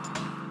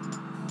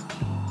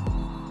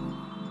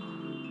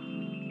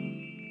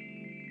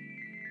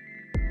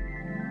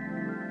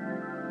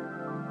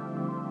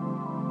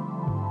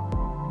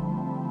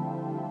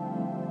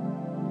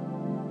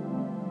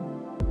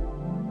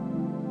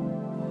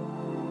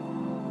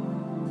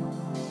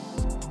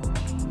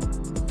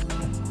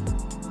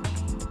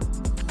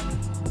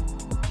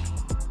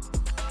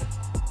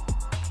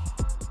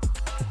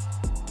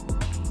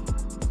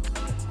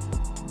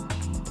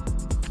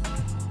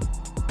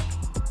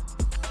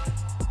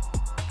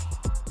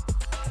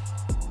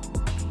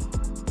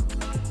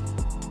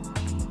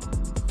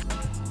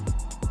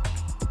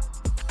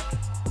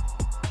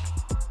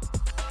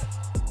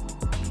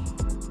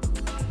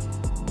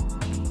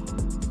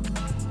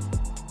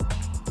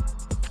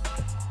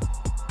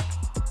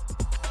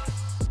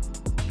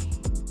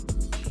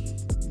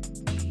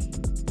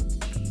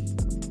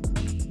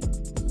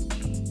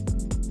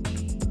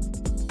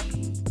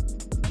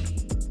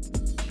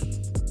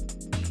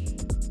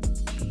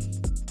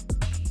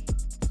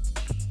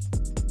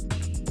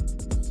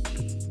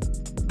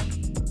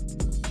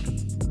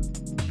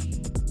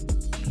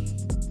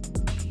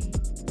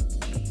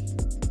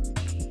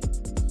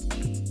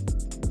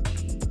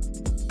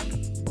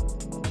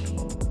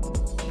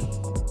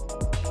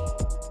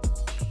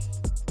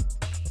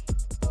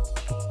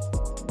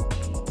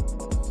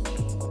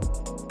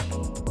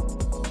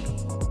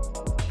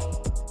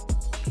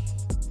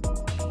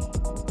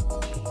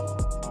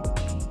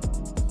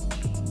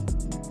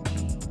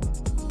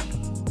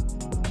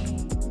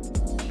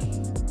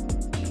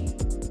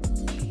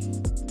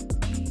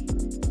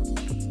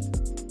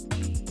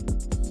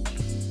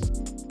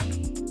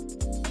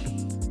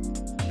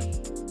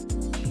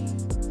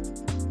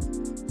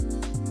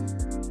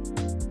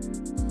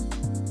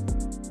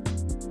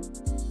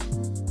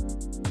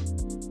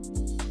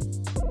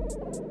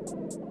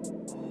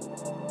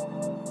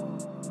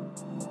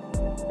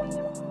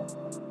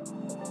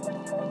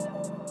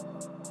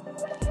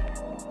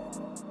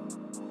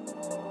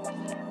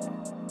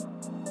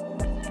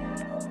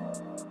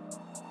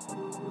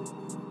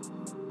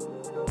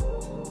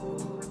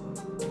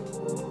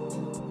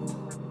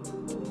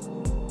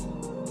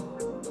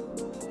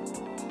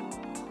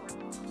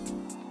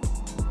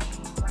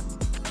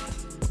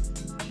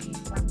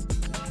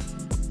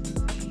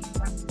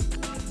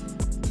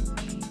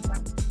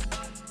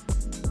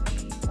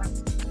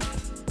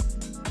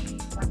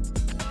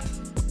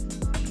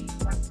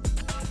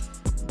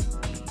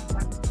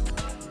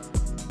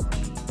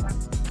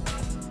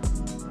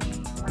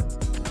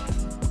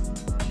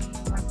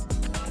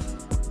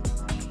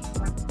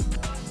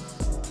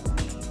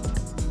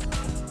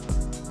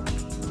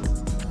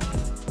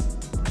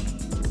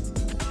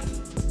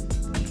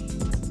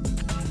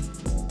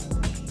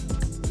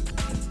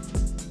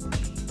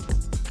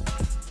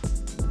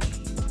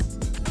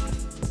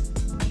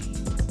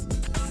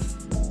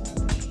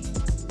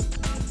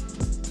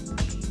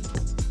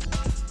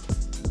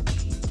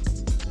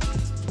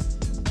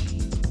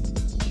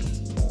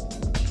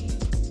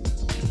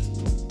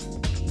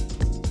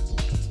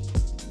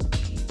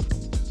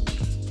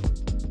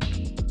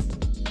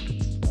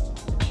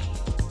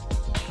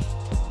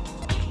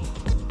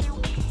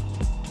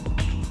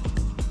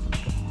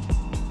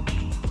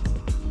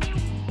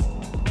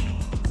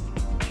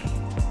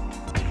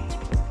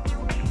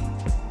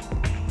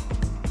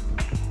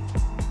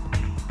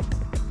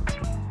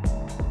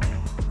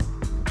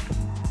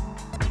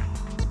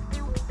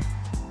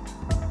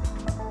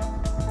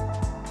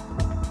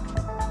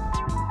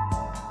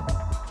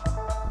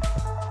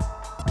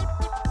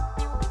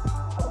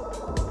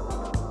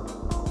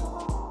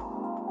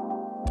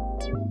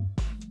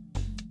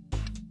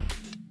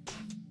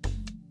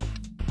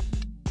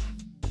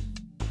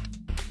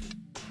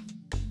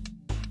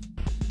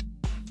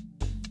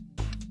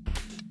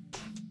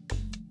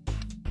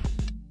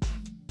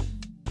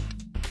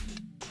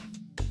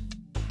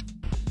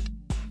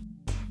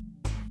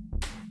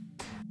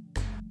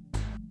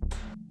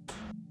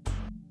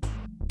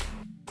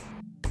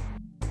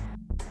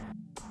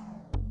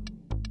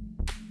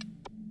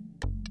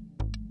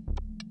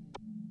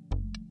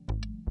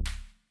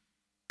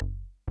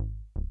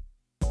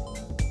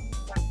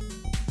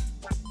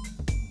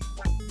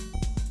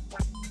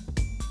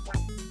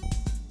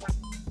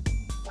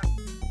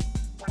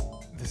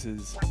 This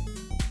is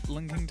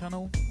Linking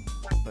Tunnel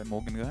by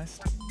Morgengeist.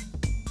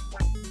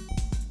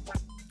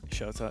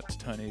 Shouts out to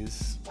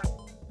Tony's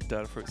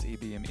Datafruits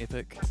EBM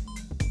Epic.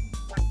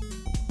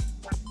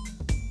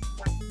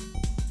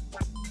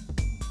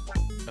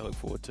 I look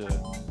forward to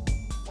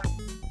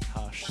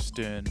harsh,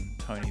 stern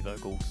Tony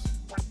vocals.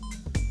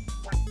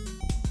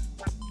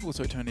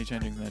 Also Tony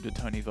changing his name to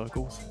Tony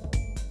Vocals.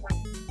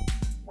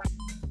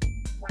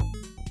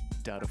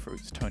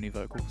 Datafruits Tony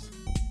Vocals.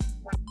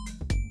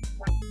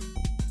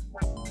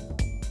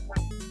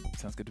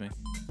 sounds good to me.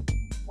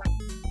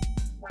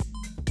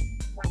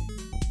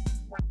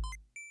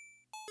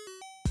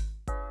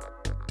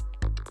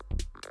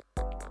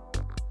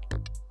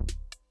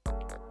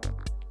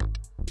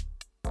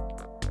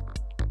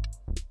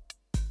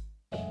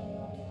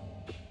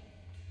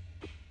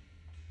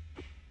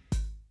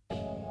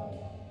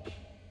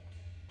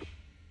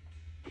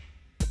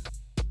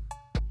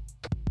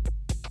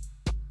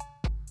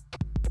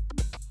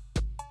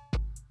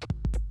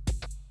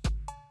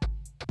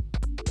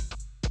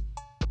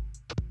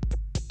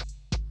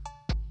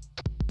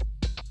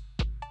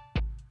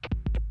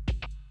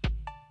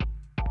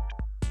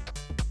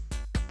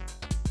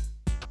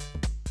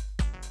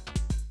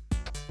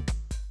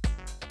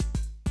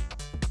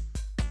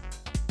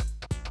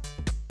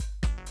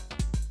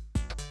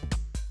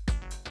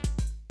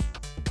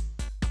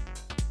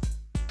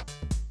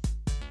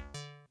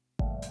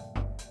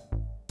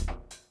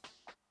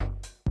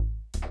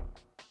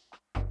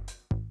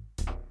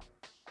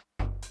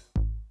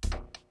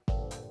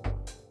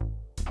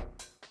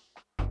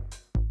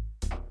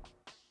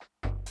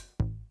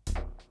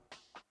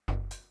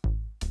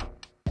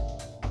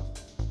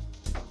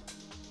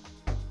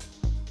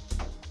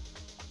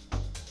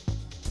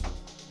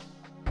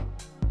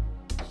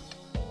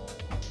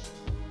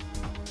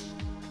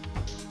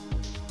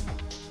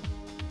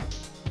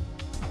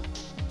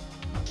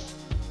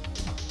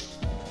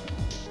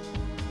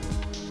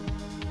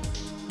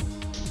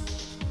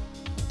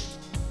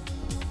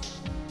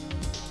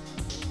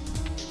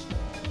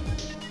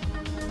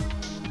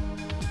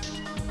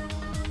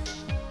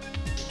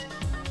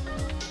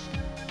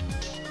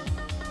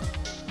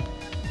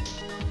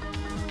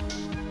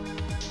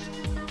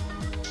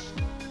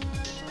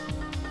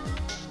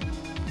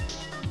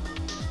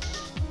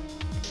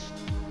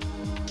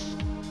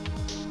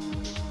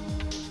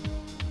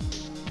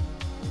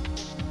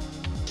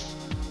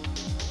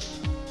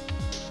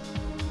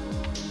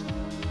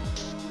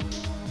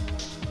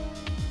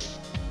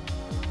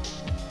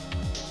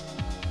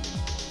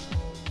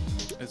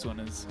 This one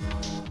is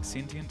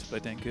Sentient by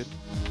Dankid.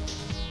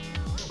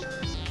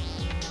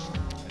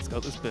 It's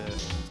got this bit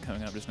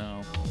coming up just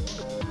now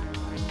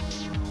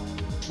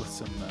with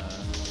some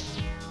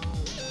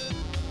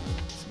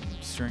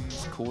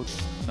strings,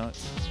 chords,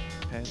 notes,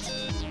 pads.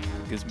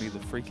 Gives me the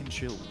freaking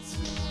chills.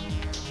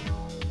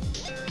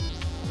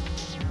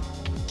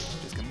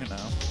 Just coming in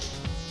now.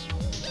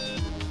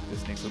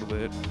 This next little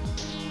bit.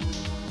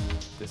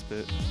 This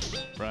bit.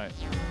 Right.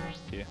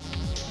 Here.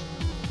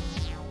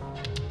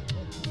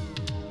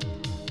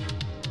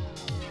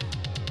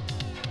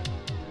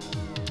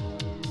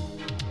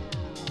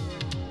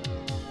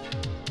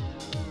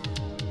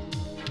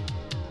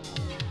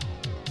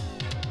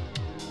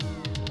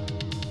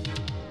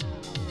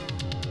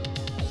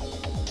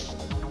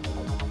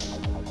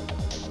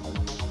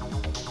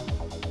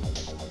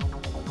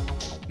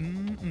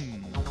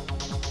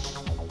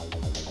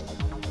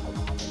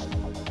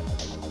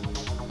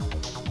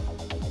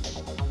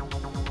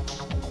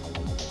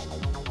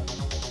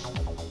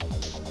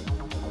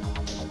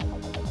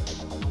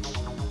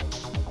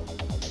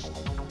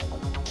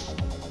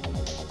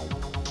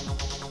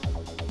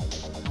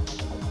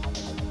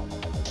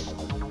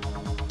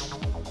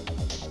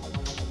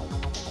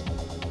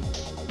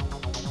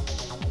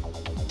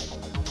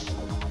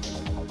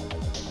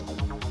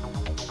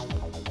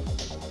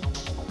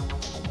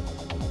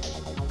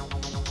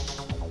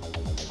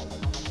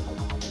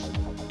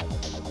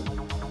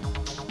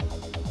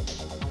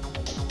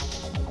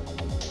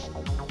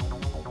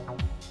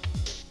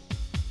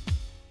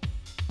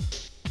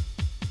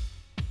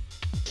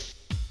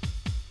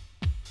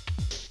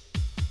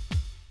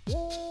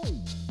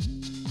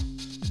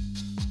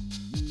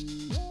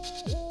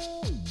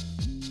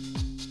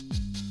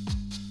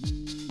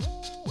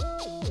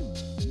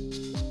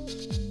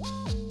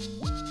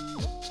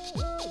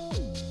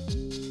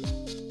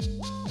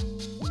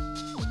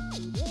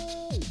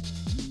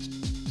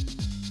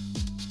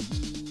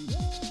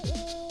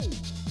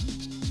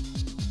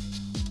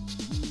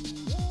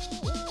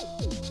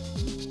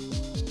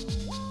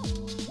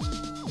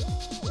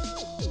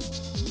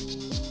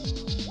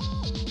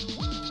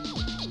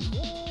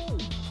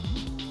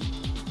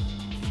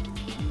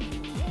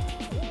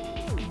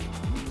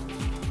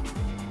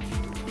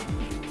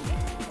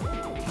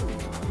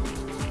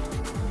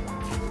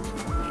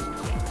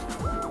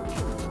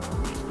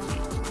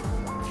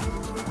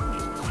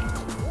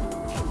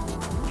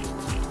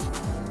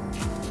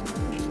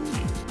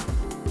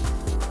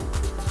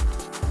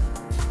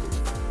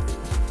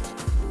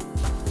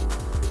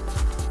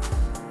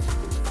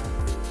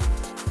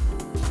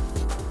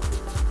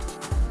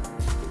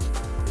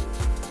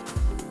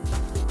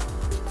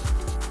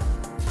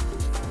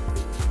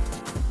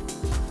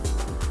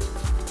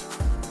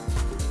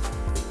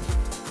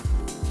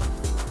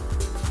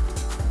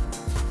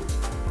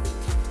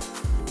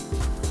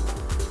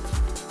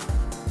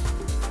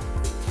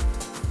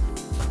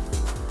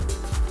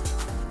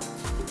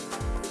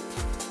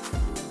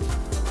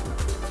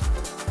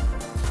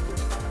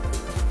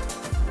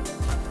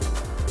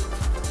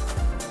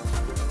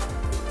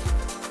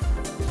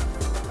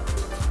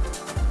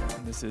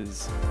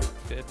 This is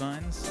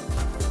Deadlines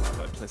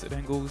by Placid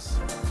Angles,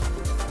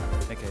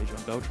 aka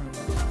John Beltran.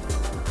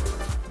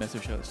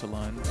 Massive shouts to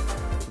Lone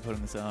for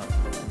putting this out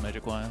from Major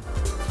Choir.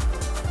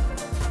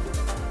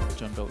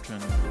 John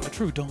Beltran, a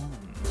true Don.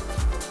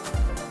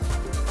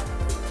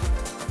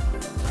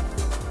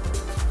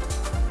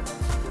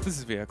 This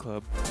is VR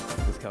Club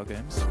with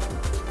Calgames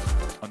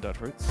on Dutch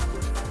Roots.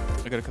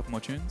 I got a couple more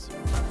tunes.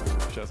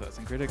 Shouts out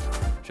Syncritic,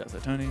 shouts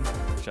out Tony,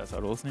 shouts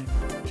out Allsnake,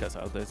 shouts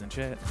out those in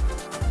chat,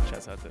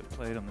 shouts out that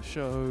played on the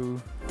show.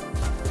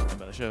 And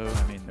by the show,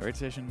 I mean the radio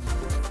station,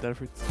 Dutch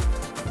Roots.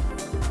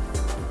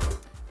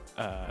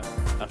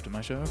 After my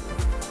show,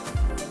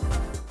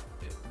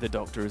 the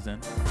doctor is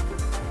in.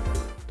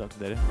 Dr.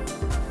 Data.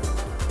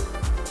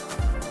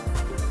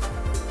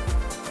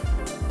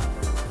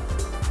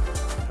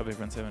 Hope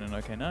everyone's having an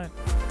okay night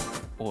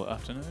or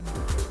afternoon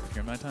if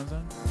you're in my time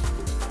zone.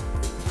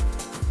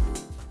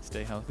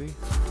 Stay healthy,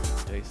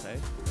 stay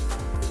safe.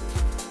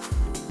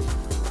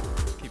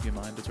 Keep your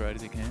mind as right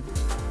as you can.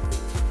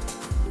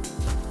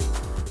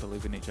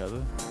 Believe in each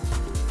other.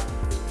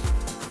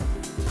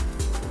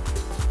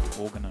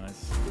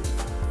 Organize.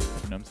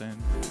 You know what I'm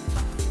saying?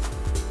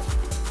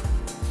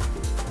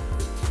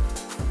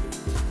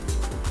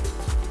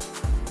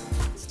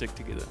 Stick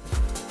together.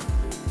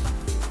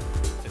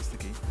 That's the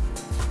key.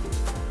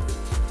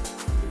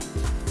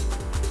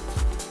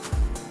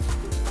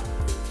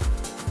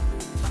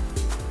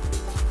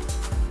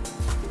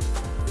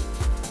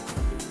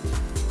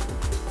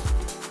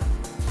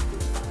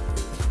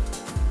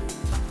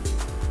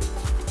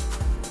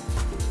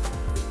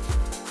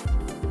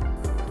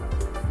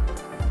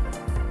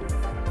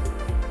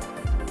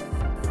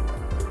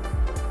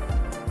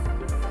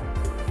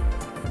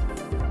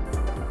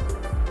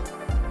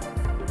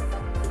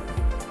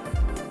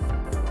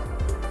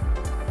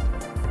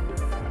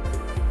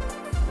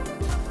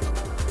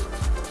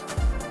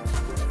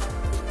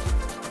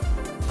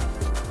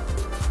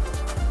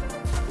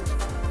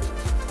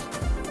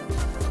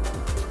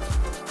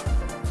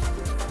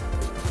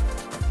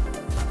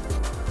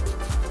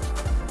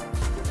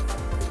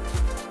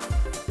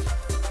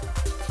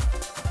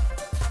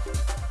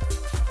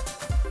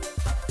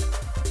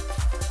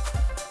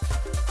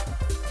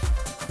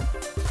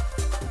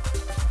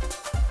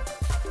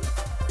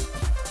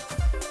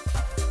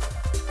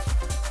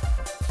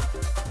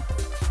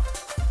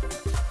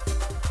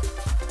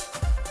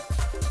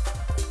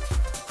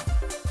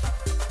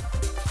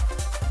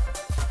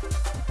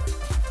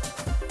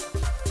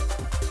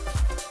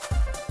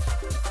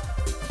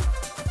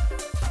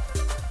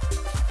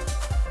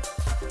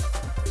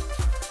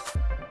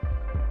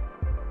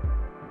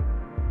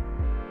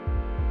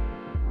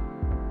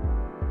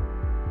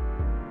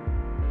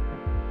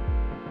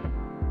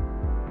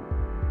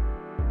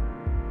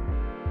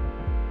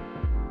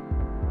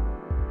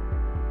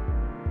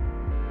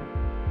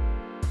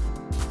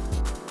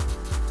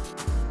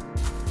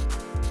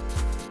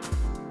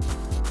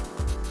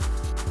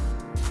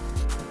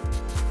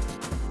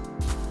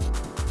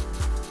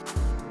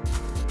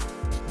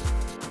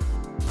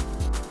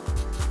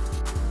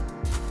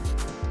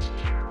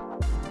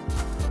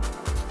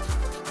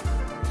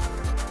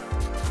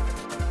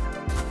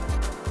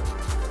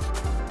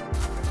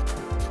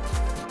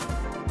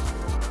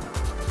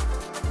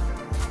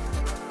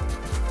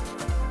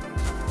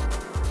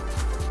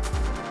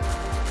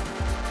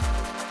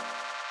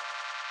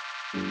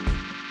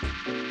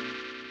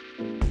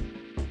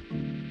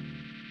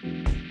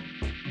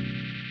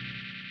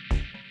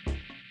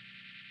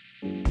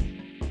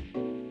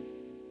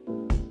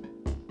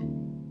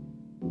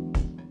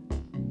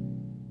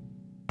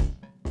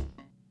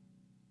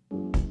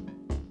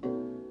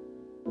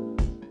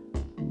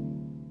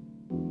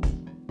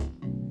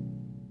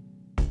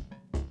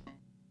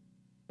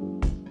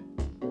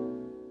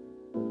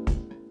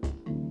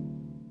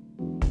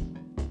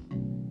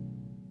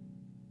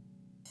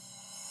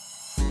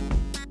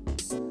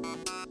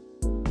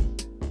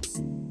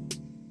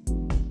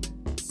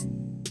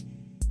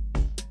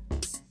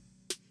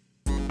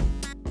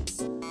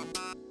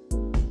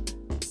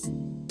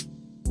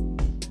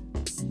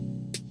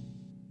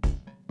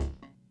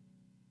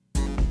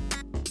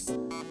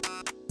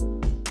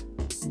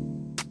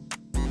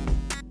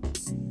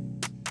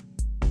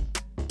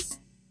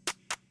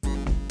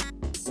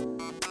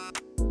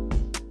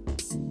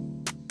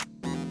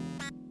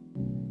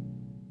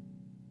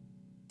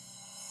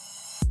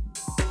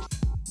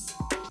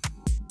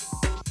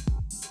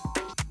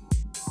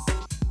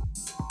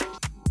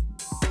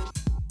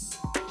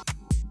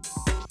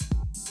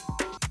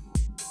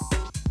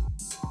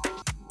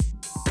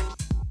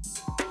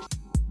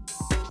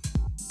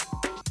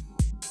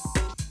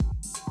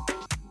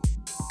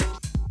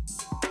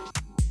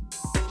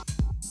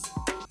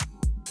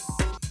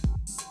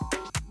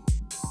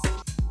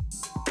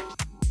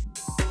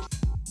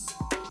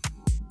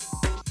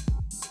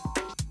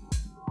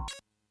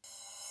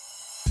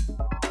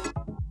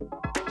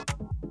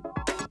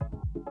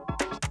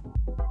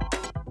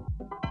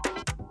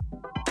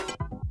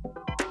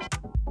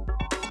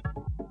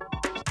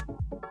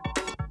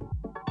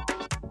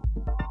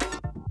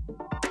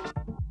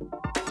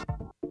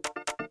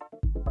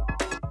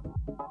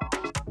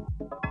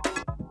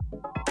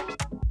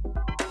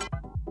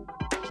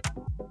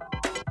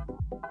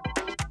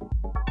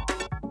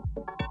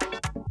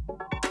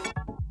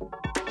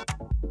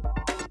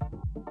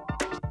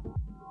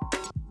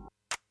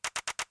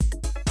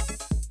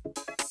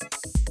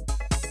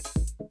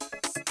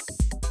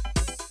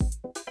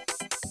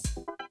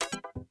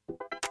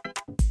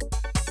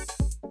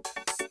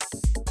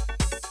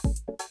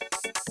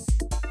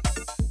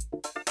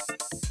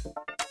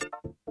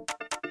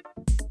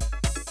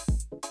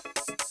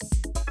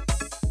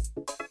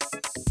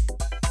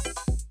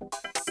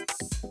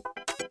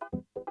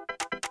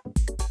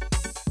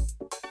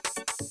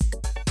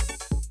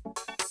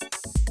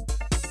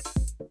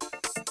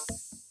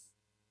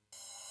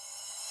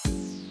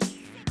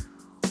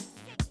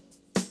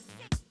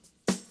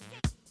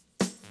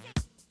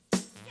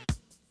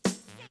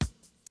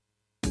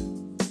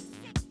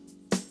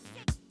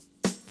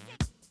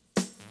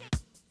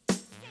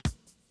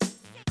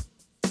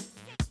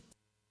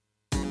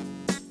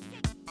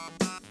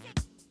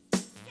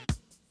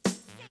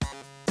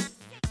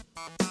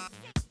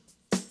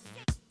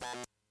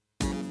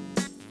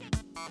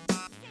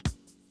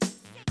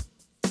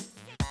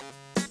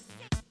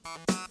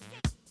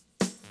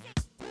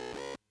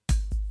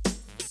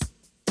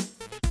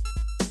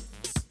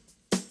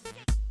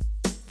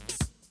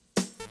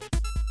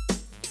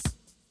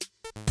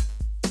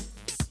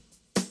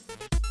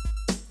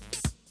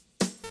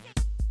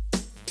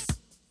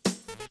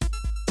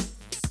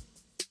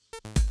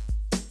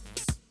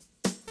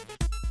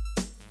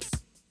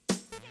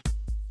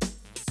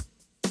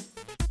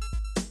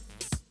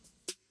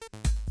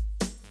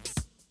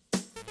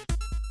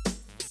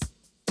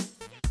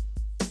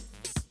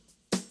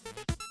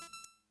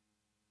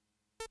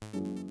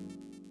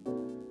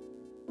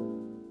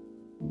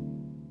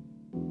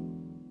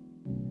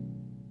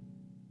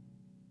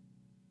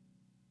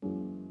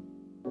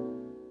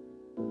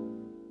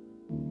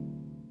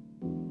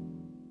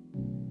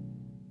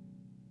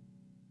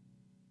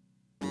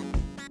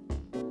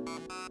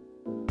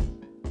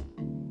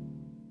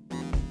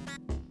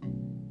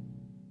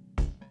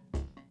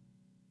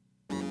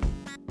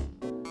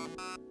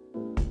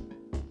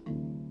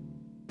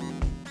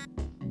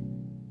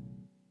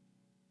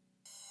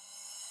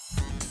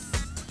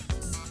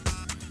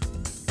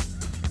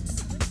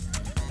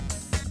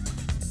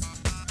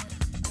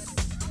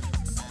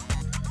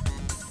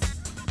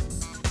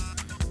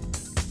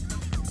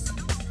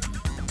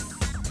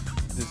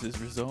 This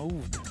is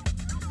Resolved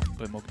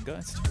by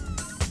Morgengeist.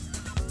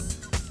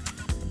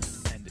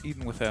 And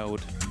Even Without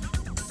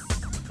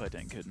by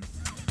Dan Kitten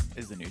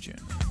is the new tune.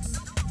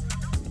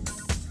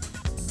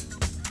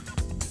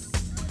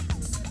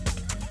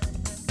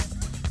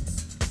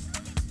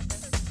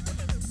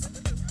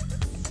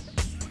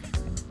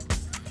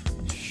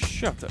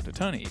 Shout out to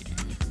Tony,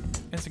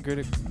 Instant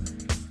Critic,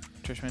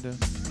 Trish Mender,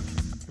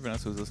 everyone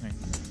else who was listening,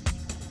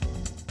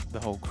 the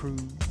whole crew.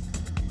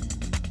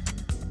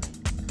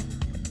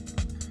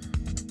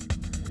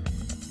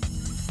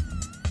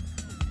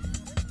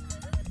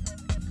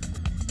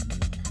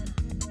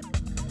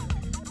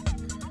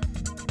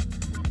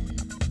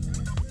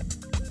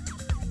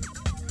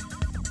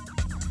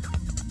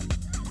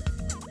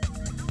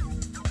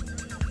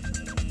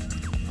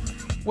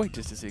 Wait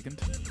just a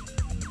second.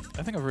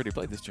 I think I've already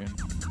played this tune.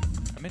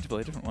 I meant to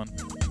play a different one.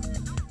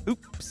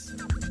 Oops.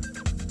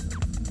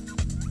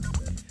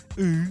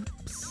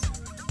 Oops.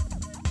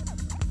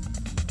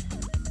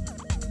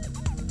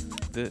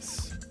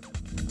 This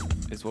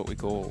is what we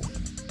call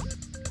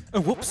a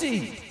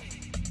whoopsie!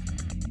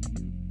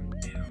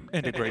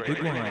 And a great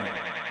big one.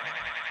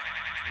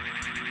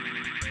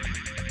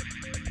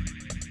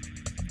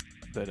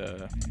 But,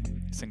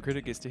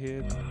 Syncritic gets to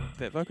hear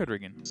that vocal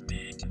rigging.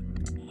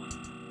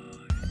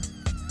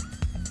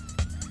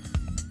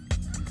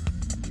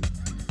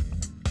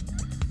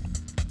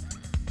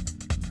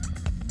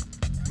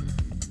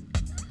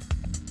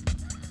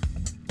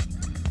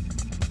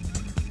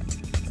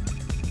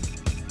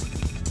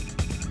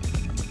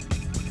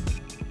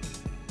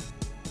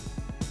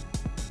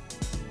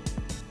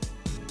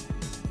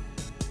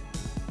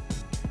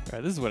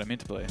 Alright, this is what I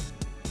meant to play.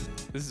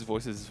 This is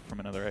Voices from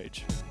Another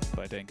Age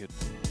by Dan Good.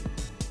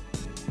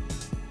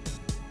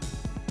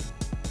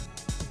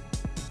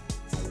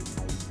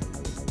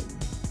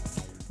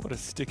 What a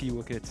sticky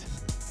wicket.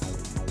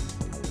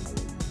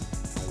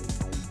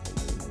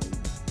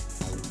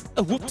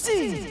 A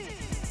whoopsie!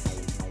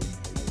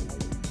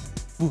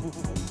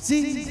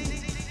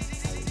 Whoopsie!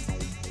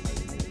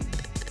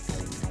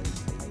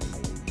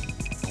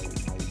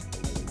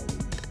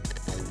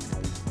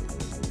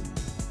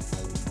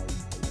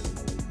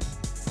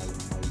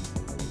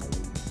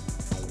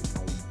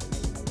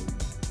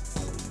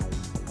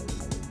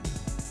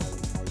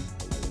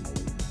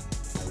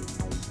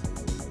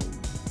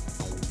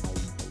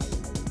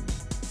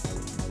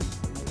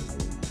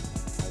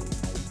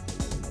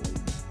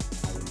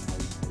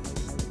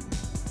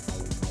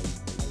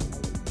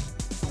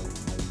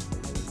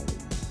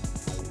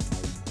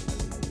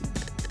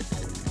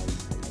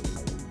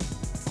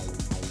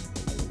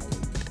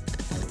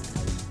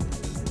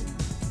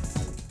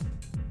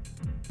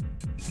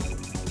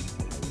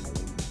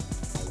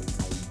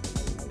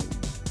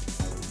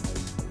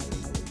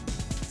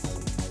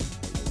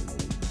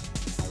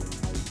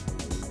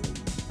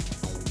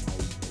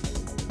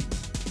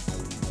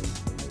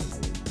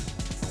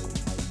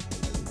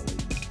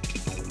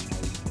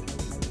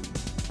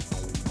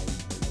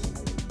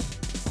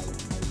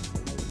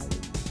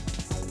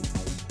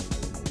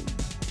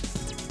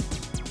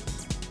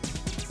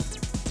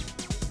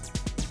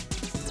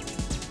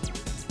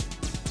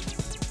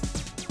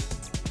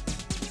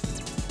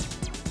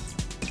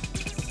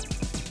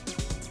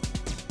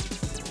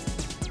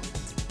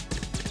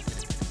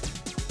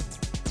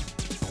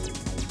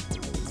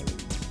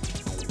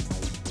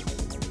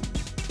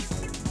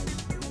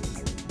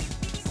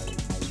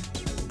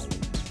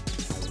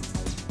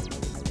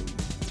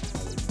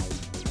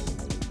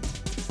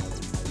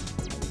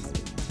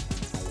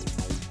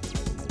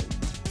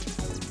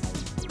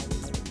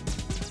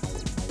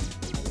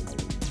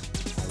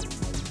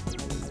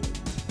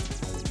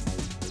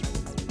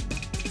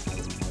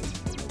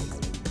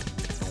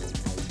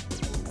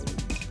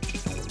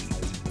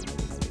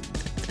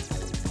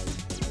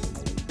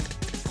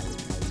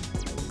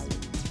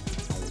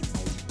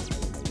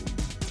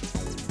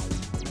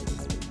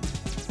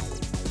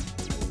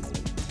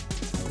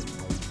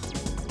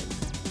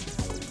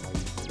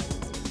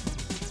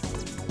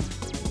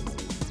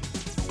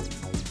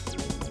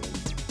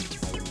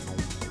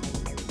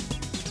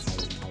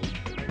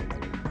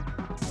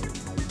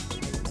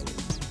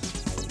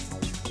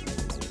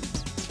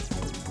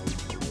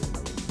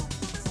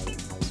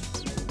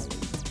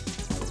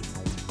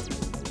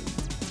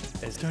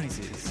 Tony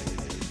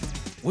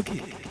says, wicked.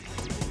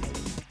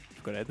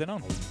 Forgot to add that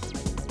on.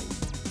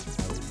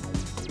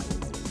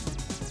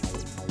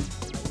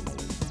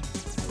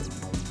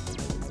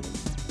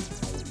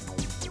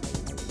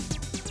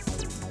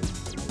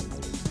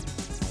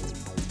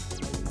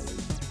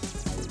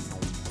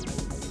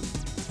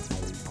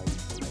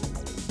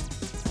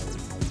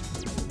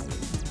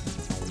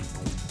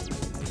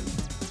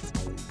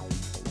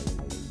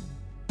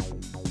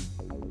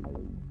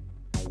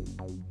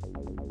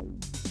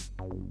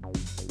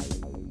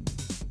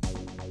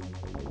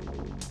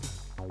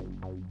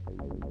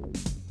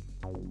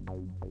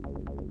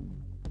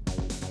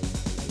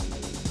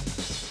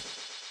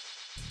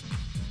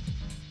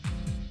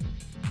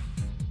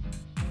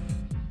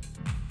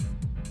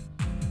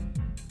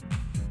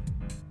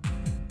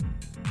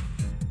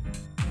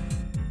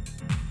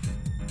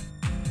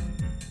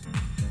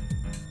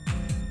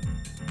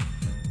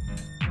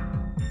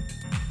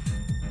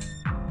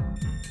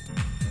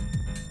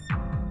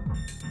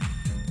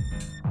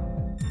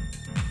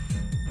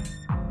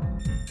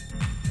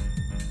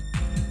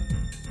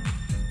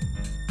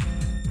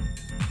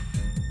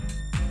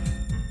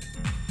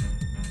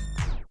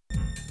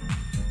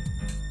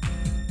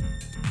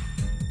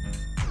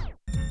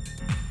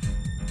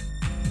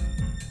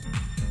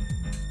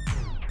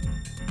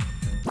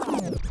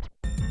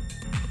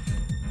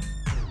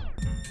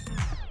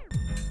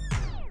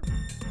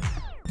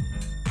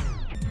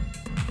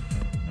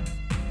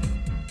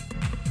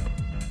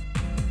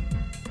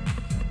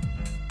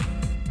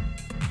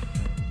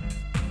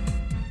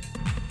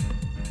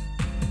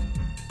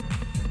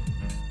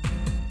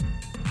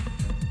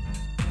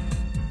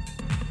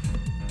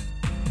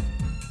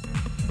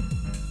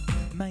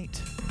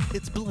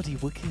 It's bloody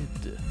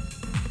wicked.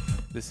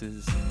 This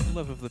is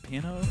Love of the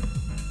Piano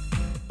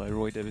by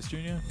Roy Davis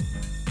Jr.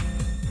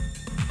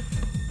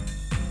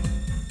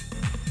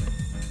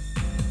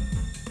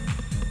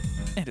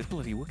 And it's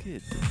bloody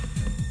wicked.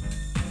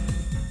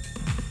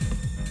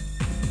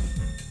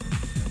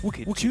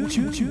 Wicked.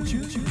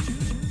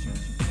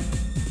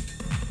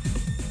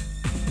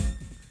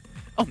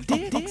 I'm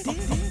dead.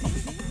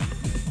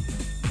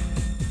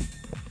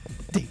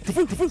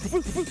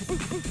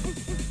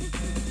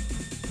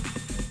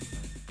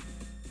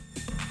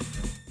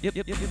 Yep.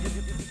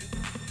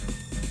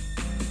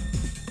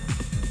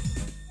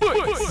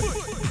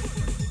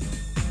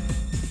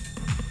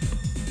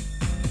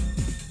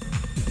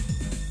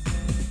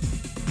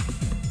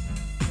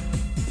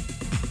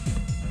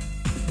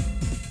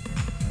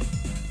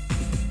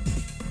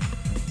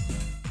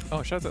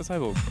 Oh, shouts out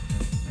Cyborg.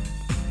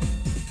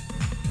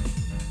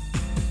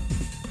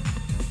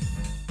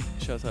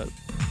 Shouts out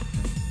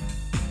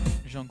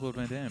Jean-Claude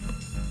Van Damme.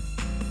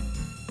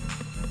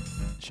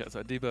 Shouts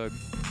out Debug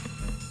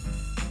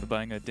for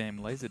buying a damn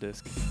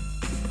Laserdisc.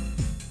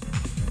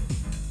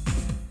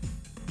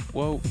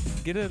 Well,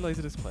 get a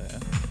Laserdisc player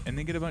and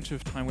then get a bunch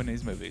of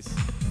Taiwanese movies,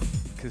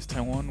 because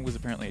Taiwan was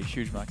apparently a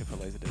huge market for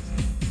Laserdisc,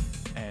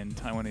 and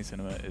Taiwanese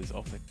cinema is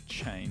off the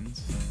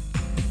chains,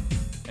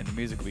 and the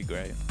music will be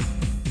great.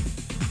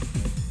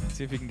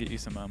 See if you can get you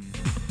some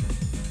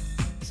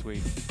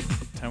sweet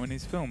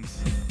Taiwanese films.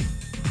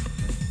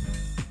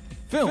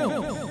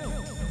 Film!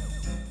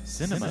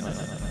 Cinema!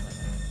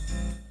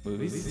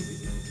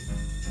 Movies!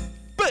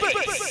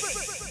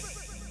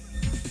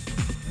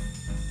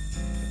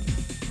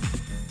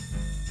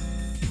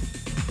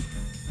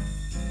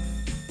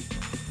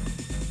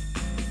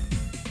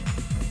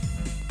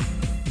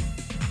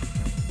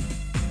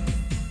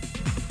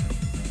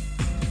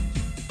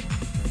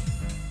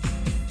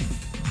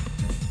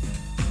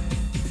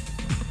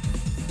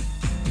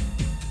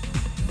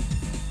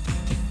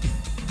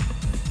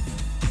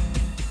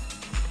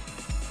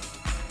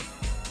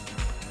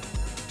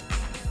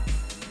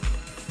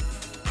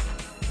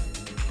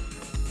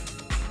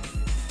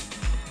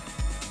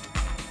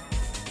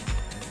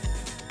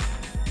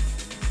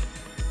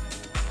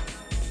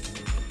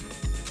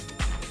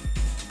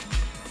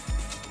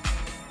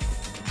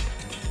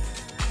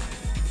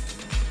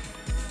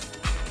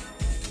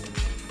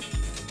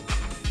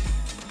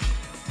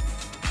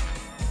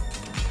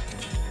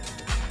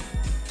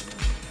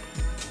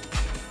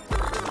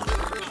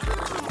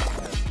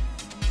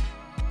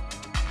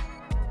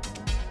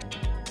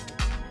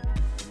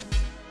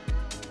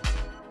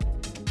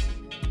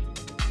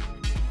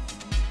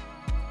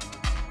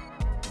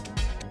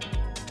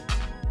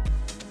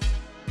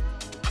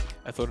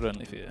 I thought it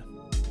only fair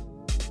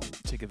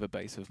to give a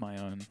bass of my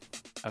own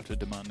after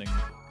demanding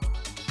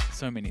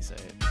so many say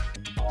it,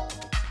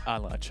 a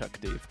la Chuck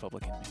D of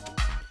Public Enemy.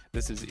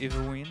 This is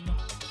Everwin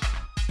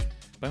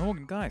by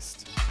Morgan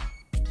Geist.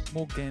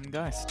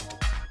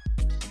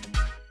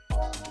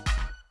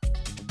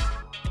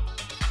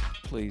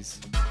 Please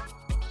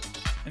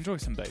enjoy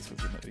some bass with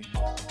the movie.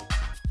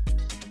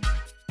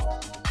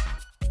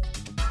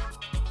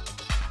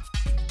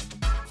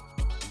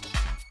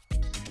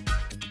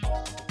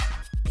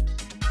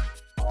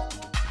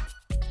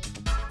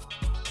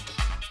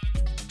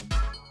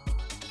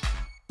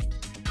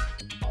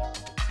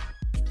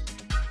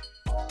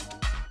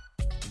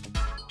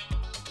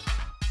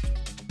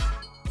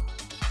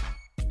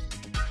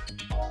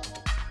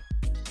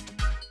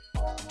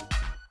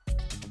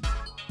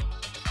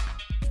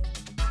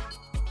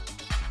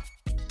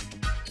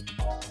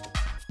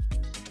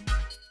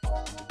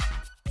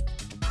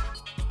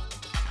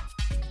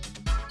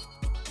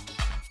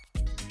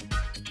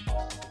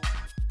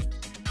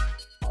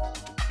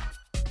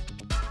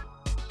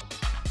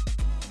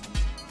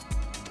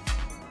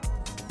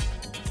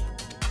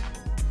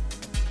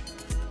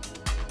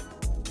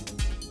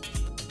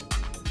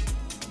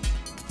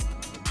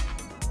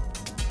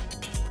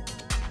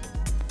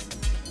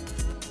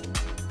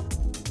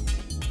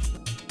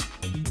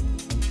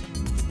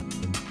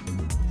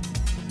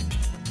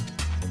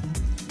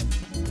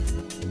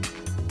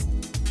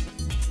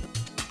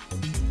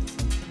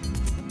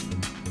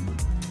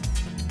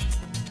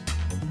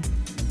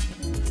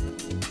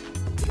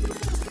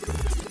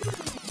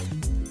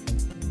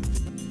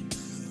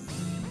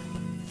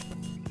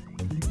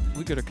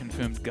 We got a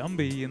confirmed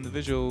Gumby in the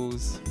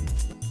visuals.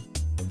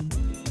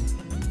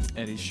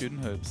 And he's shooting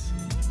hoops.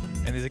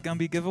 And there's a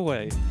Gumby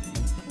giveaway.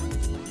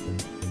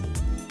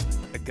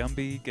 A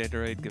Gumby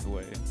Gatorade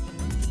giveaway.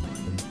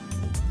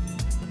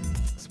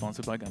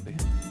 Sponsored by Gumby.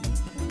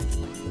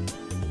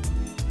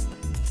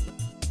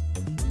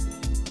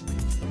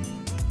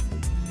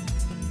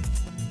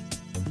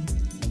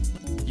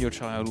 Your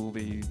child will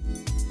be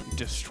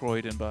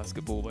destroyed in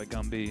basketball by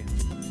Gumby.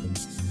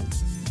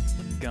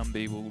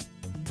 Gumby will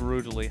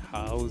brutally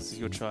house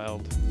your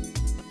child.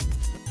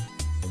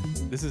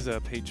 This is a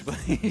Peach by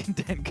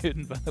Dan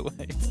Curtin, by the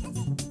way.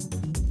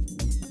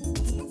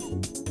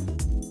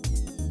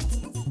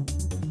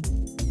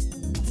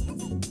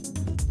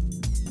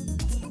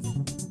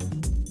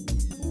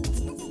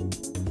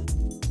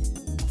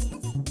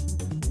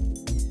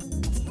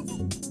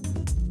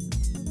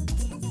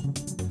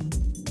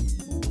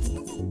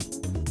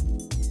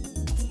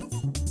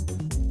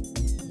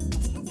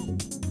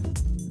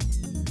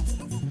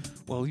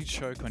 while you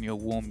choke on your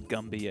warm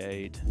Gumby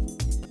aid,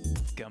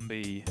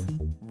 Gumby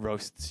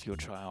roasts your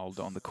child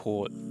on the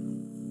court,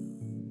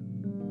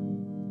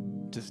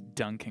 just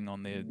dunking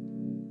on their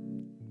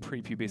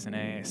prepubescent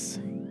ass.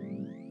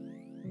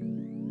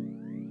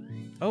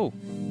 Oh,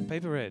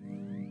 paper red.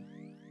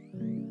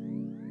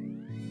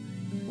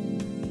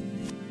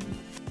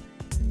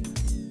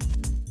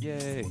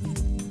 Yay.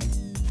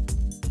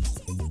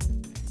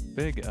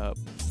 Big up,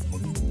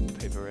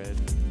 paper red,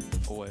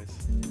 always.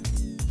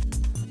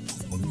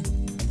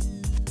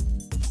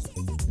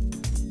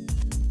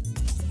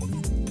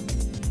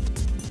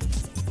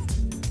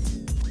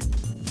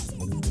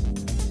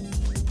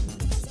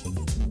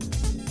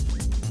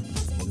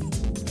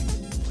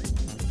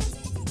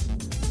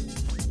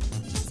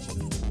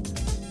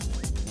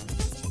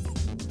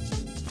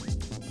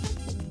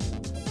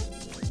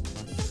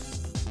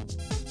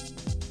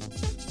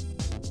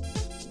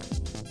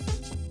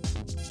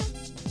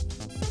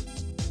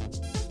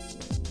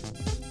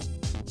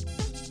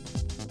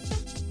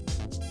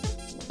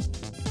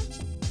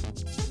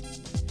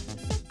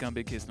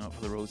 Gumby cares not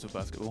for the rules of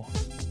basketball.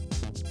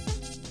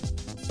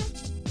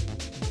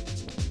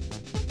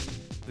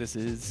 This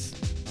is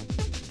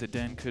the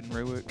Dan Curtin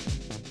rework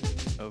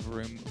of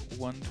Room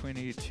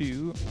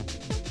 122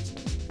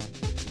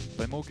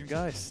 by Morgan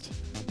Geist.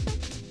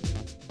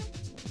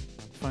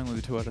 Finally,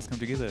 the two artists come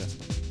together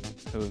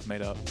who have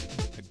made up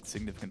a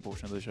significant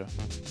portion of the show.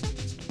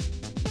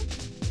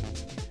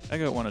 I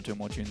got one or two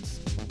more tunes,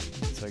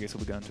 so I guess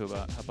we'll be going to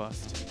about 1:30.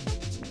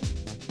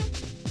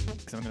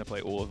 Because I'm going to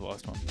play all of the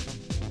last one.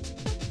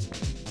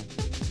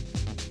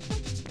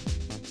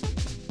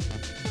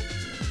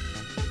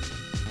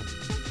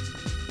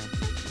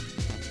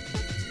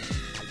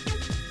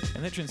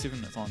 And that tune's 7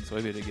 minutes long, so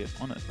I better get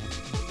on it.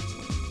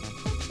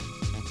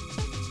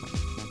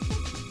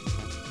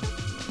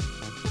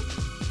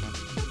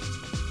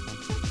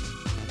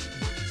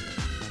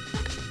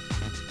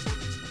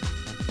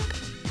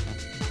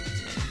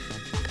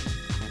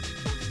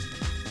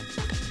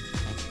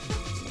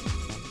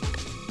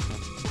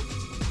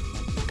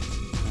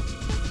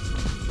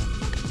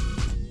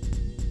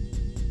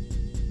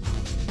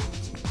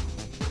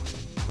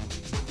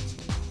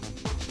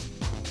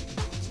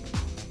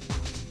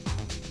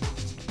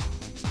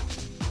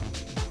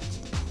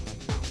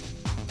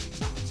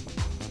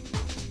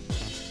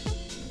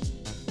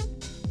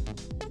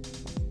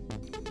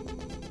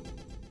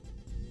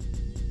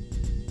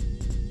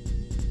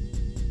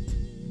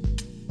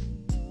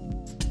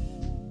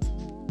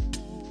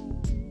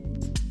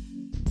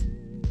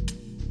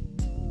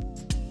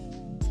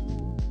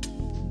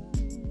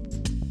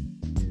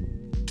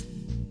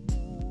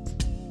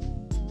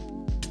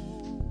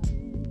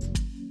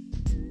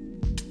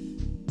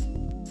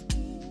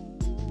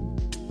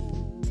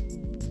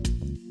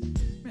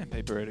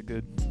 Paper Red are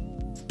good.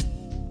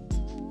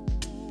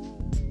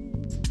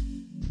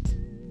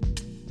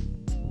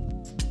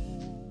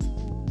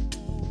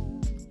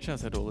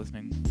 Shouts out to all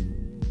listening.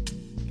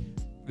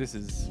 This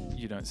is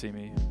You Don't See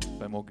Me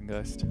by Morgan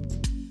Geist.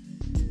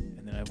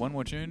 And then I have one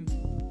more tune.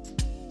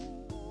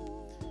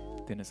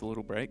 Then it's a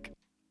little break.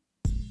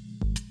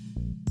 And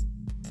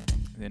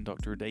then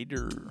Dr.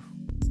 Dater.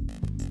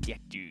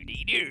 Dr.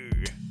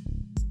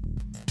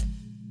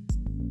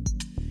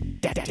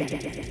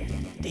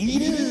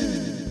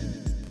 Dater.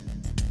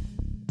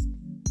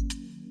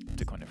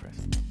 To Quantum Fresh.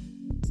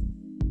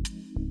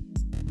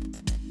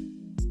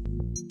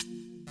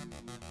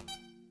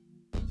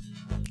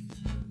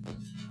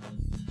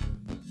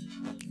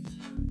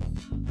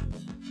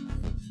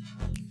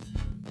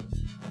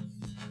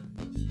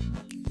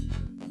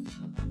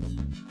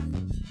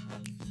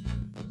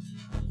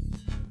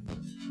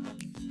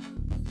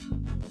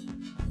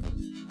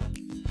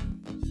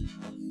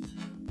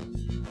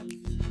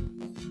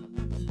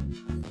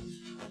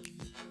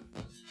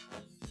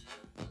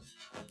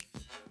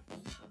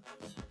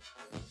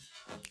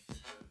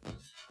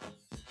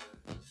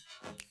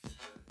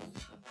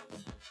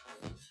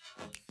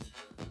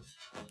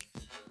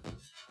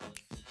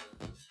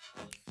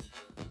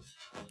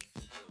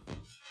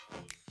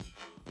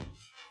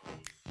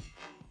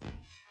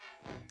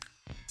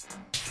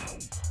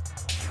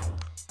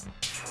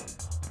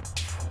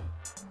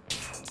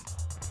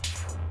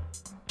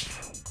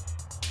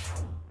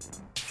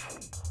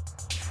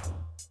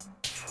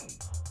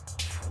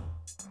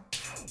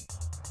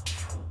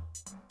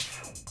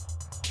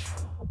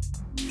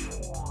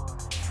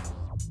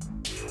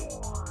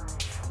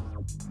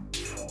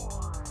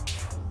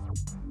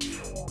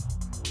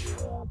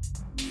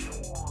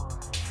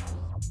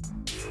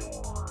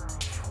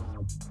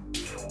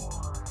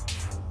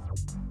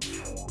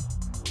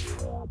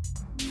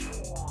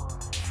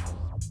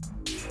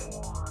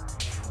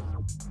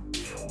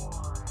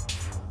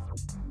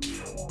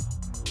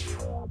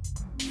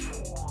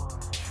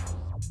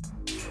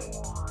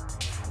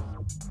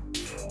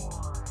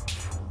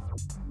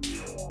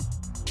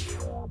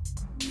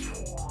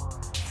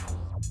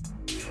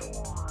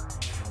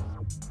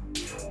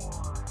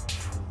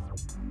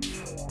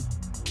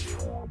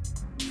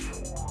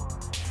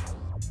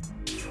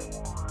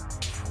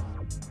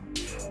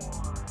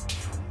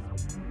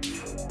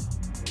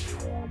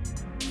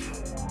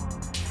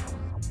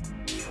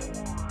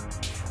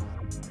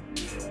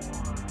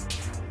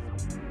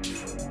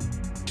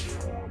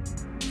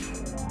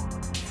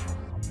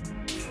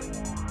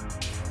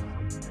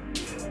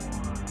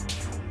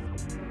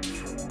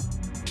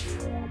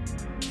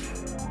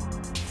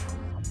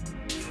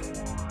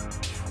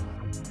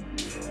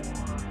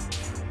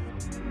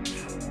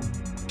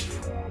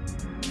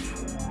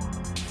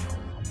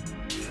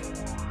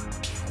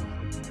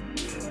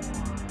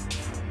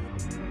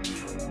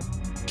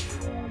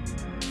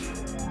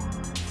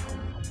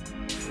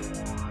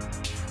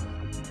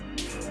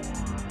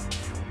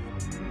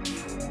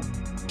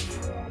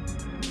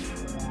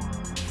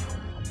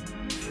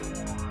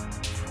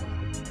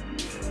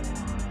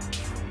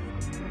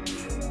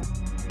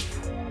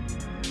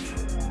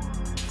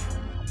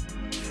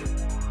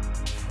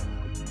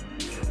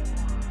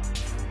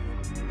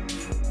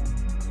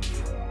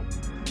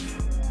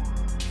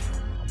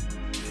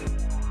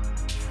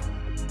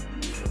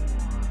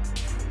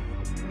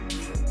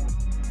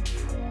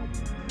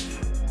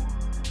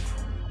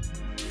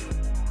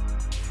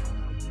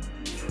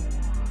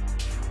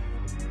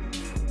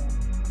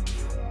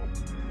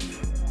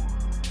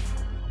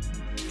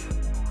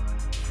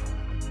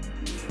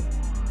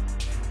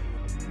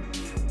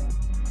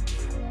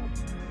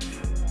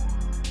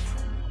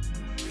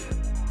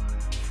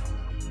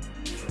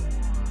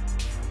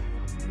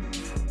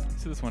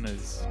 This one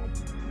is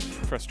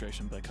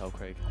Frustration by Carl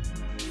Craig.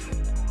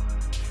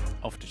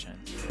 Off the chain.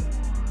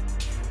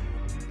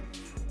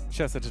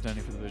 Shouts out to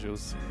Tony for the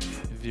visuals.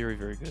 Very,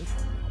 very good.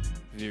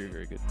 Very,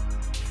 very good.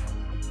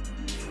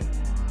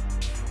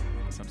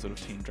 Some sort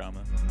of teen drama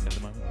at the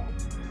moment.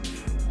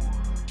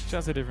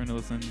 Shouts out to everyone who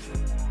listened.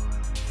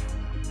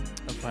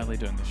 I'm finally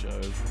doing the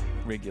show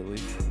regularly.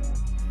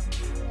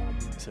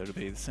 So it'll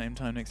be the same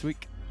time next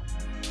week.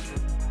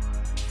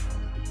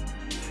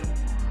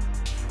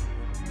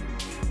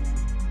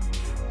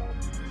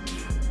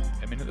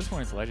 I mean, at this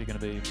point it's largely going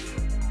to be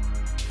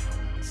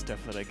stuff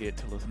that I get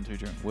to listen to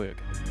during work,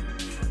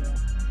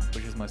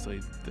 which is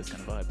mostly this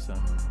kind of vibe, so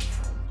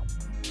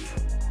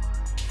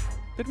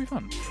it'd be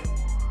fun.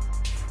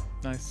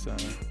 Nice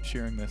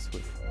sharing this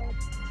with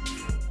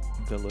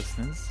the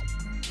listeners,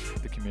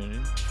 the community,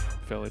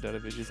 fellow data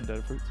veggies and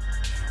data fruits.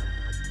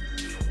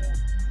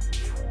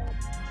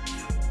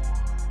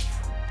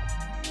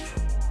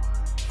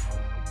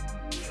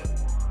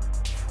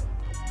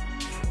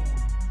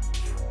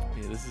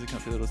 Yeah, this is a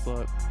comfy little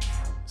slot.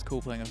 It's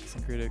cool playing after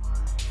Syncretic.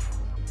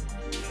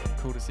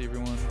 Cool to see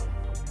everyone.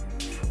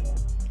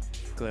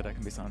 Glad I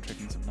can be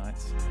soundtracking some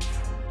nights.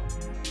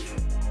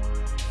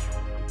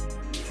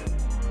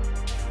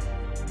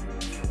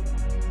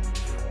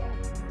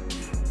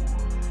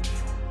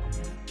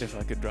 If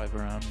I could drive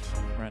around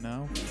right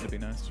now, it'd be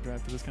nice to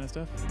drive to this kind of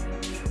stuff.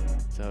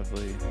 So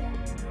hopefully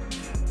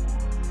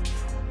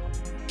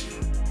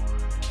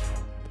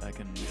I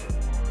can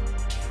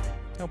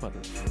help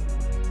others.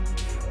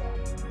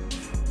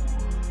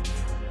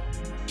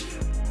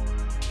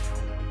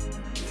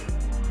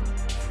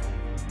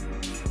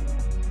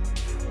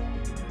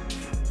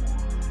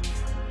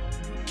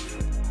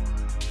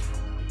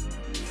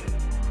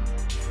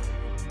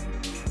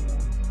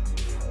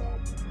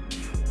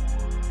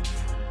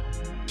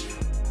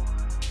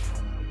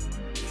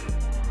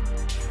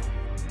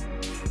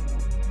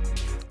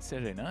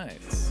 Saturday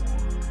nights.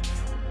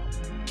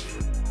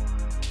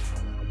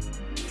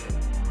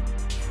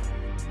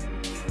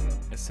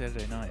 A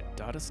Saturday night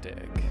data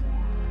stack.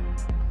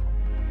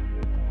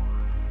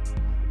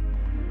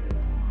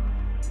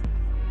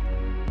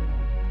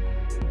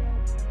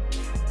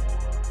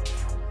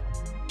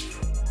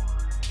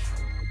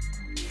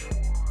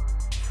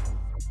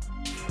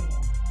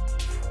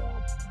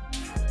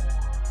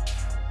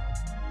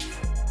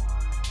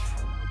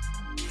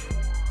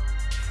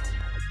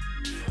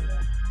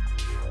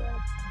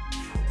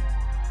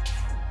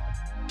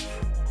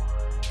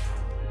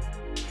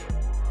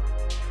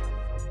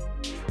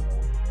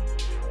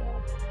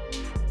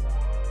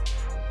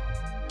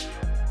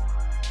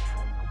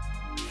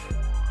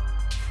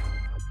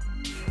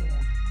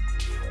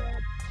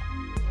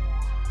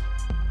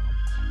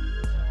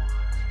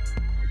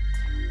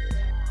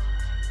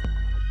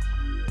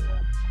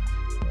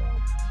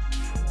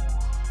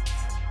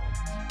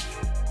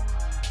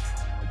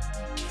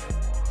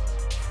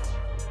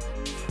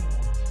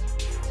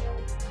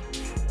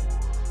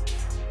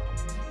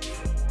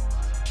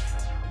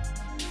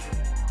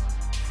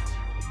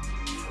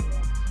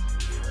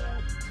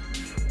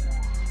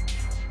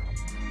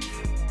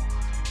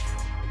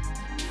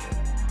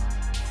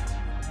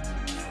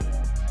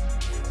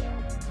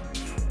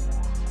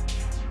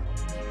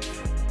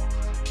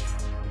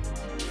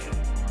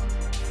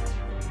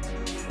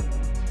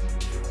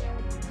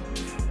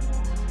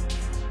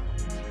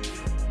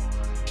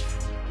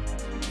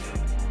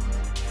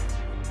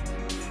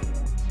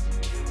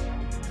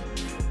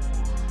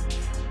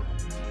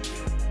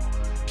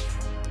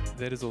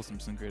 That is awesome,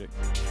 Syncretic.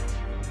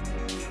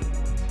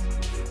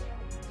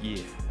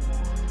 Yeah.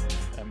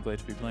 I'm glad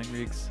to be playing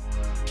rigs.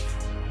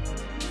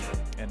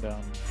 And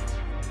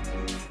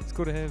it's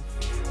cool to have,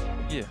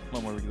 yeah, a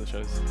lot more regular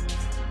shows.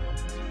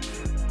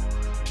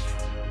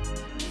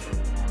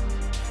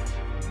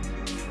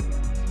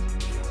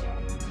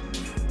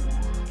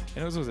 And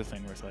it was always a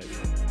thing where it's like,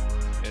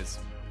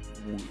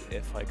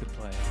 if I could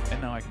play,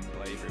 and now I can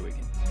play every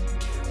weekend.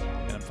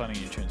 And I'm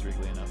finding new tunes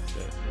regularly enough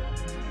that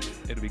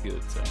it'll be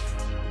good, so.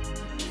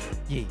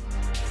 Yeah.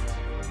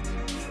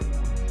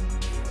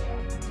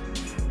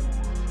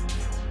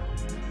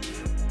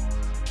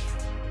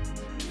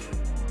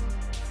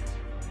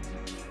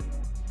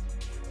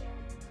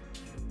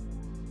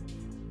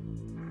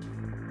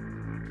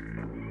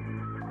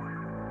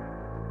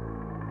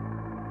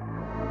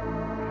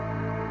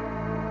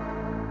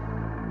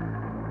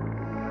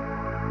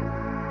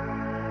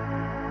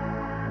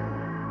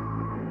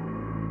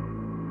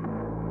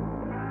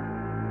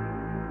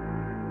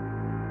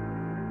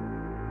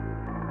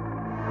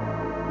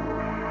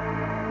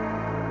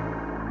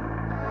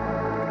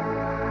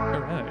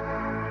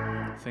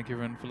 Thank you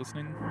everyone for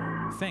listening.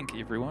 Thank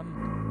everyone.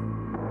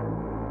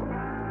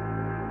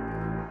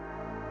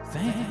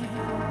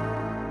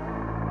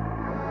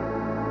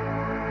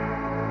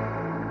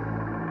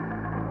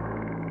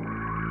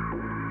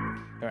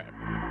 Alright.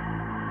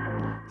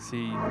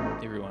 See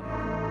everyone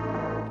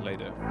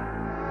later.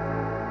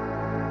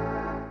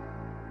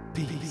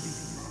 Peace.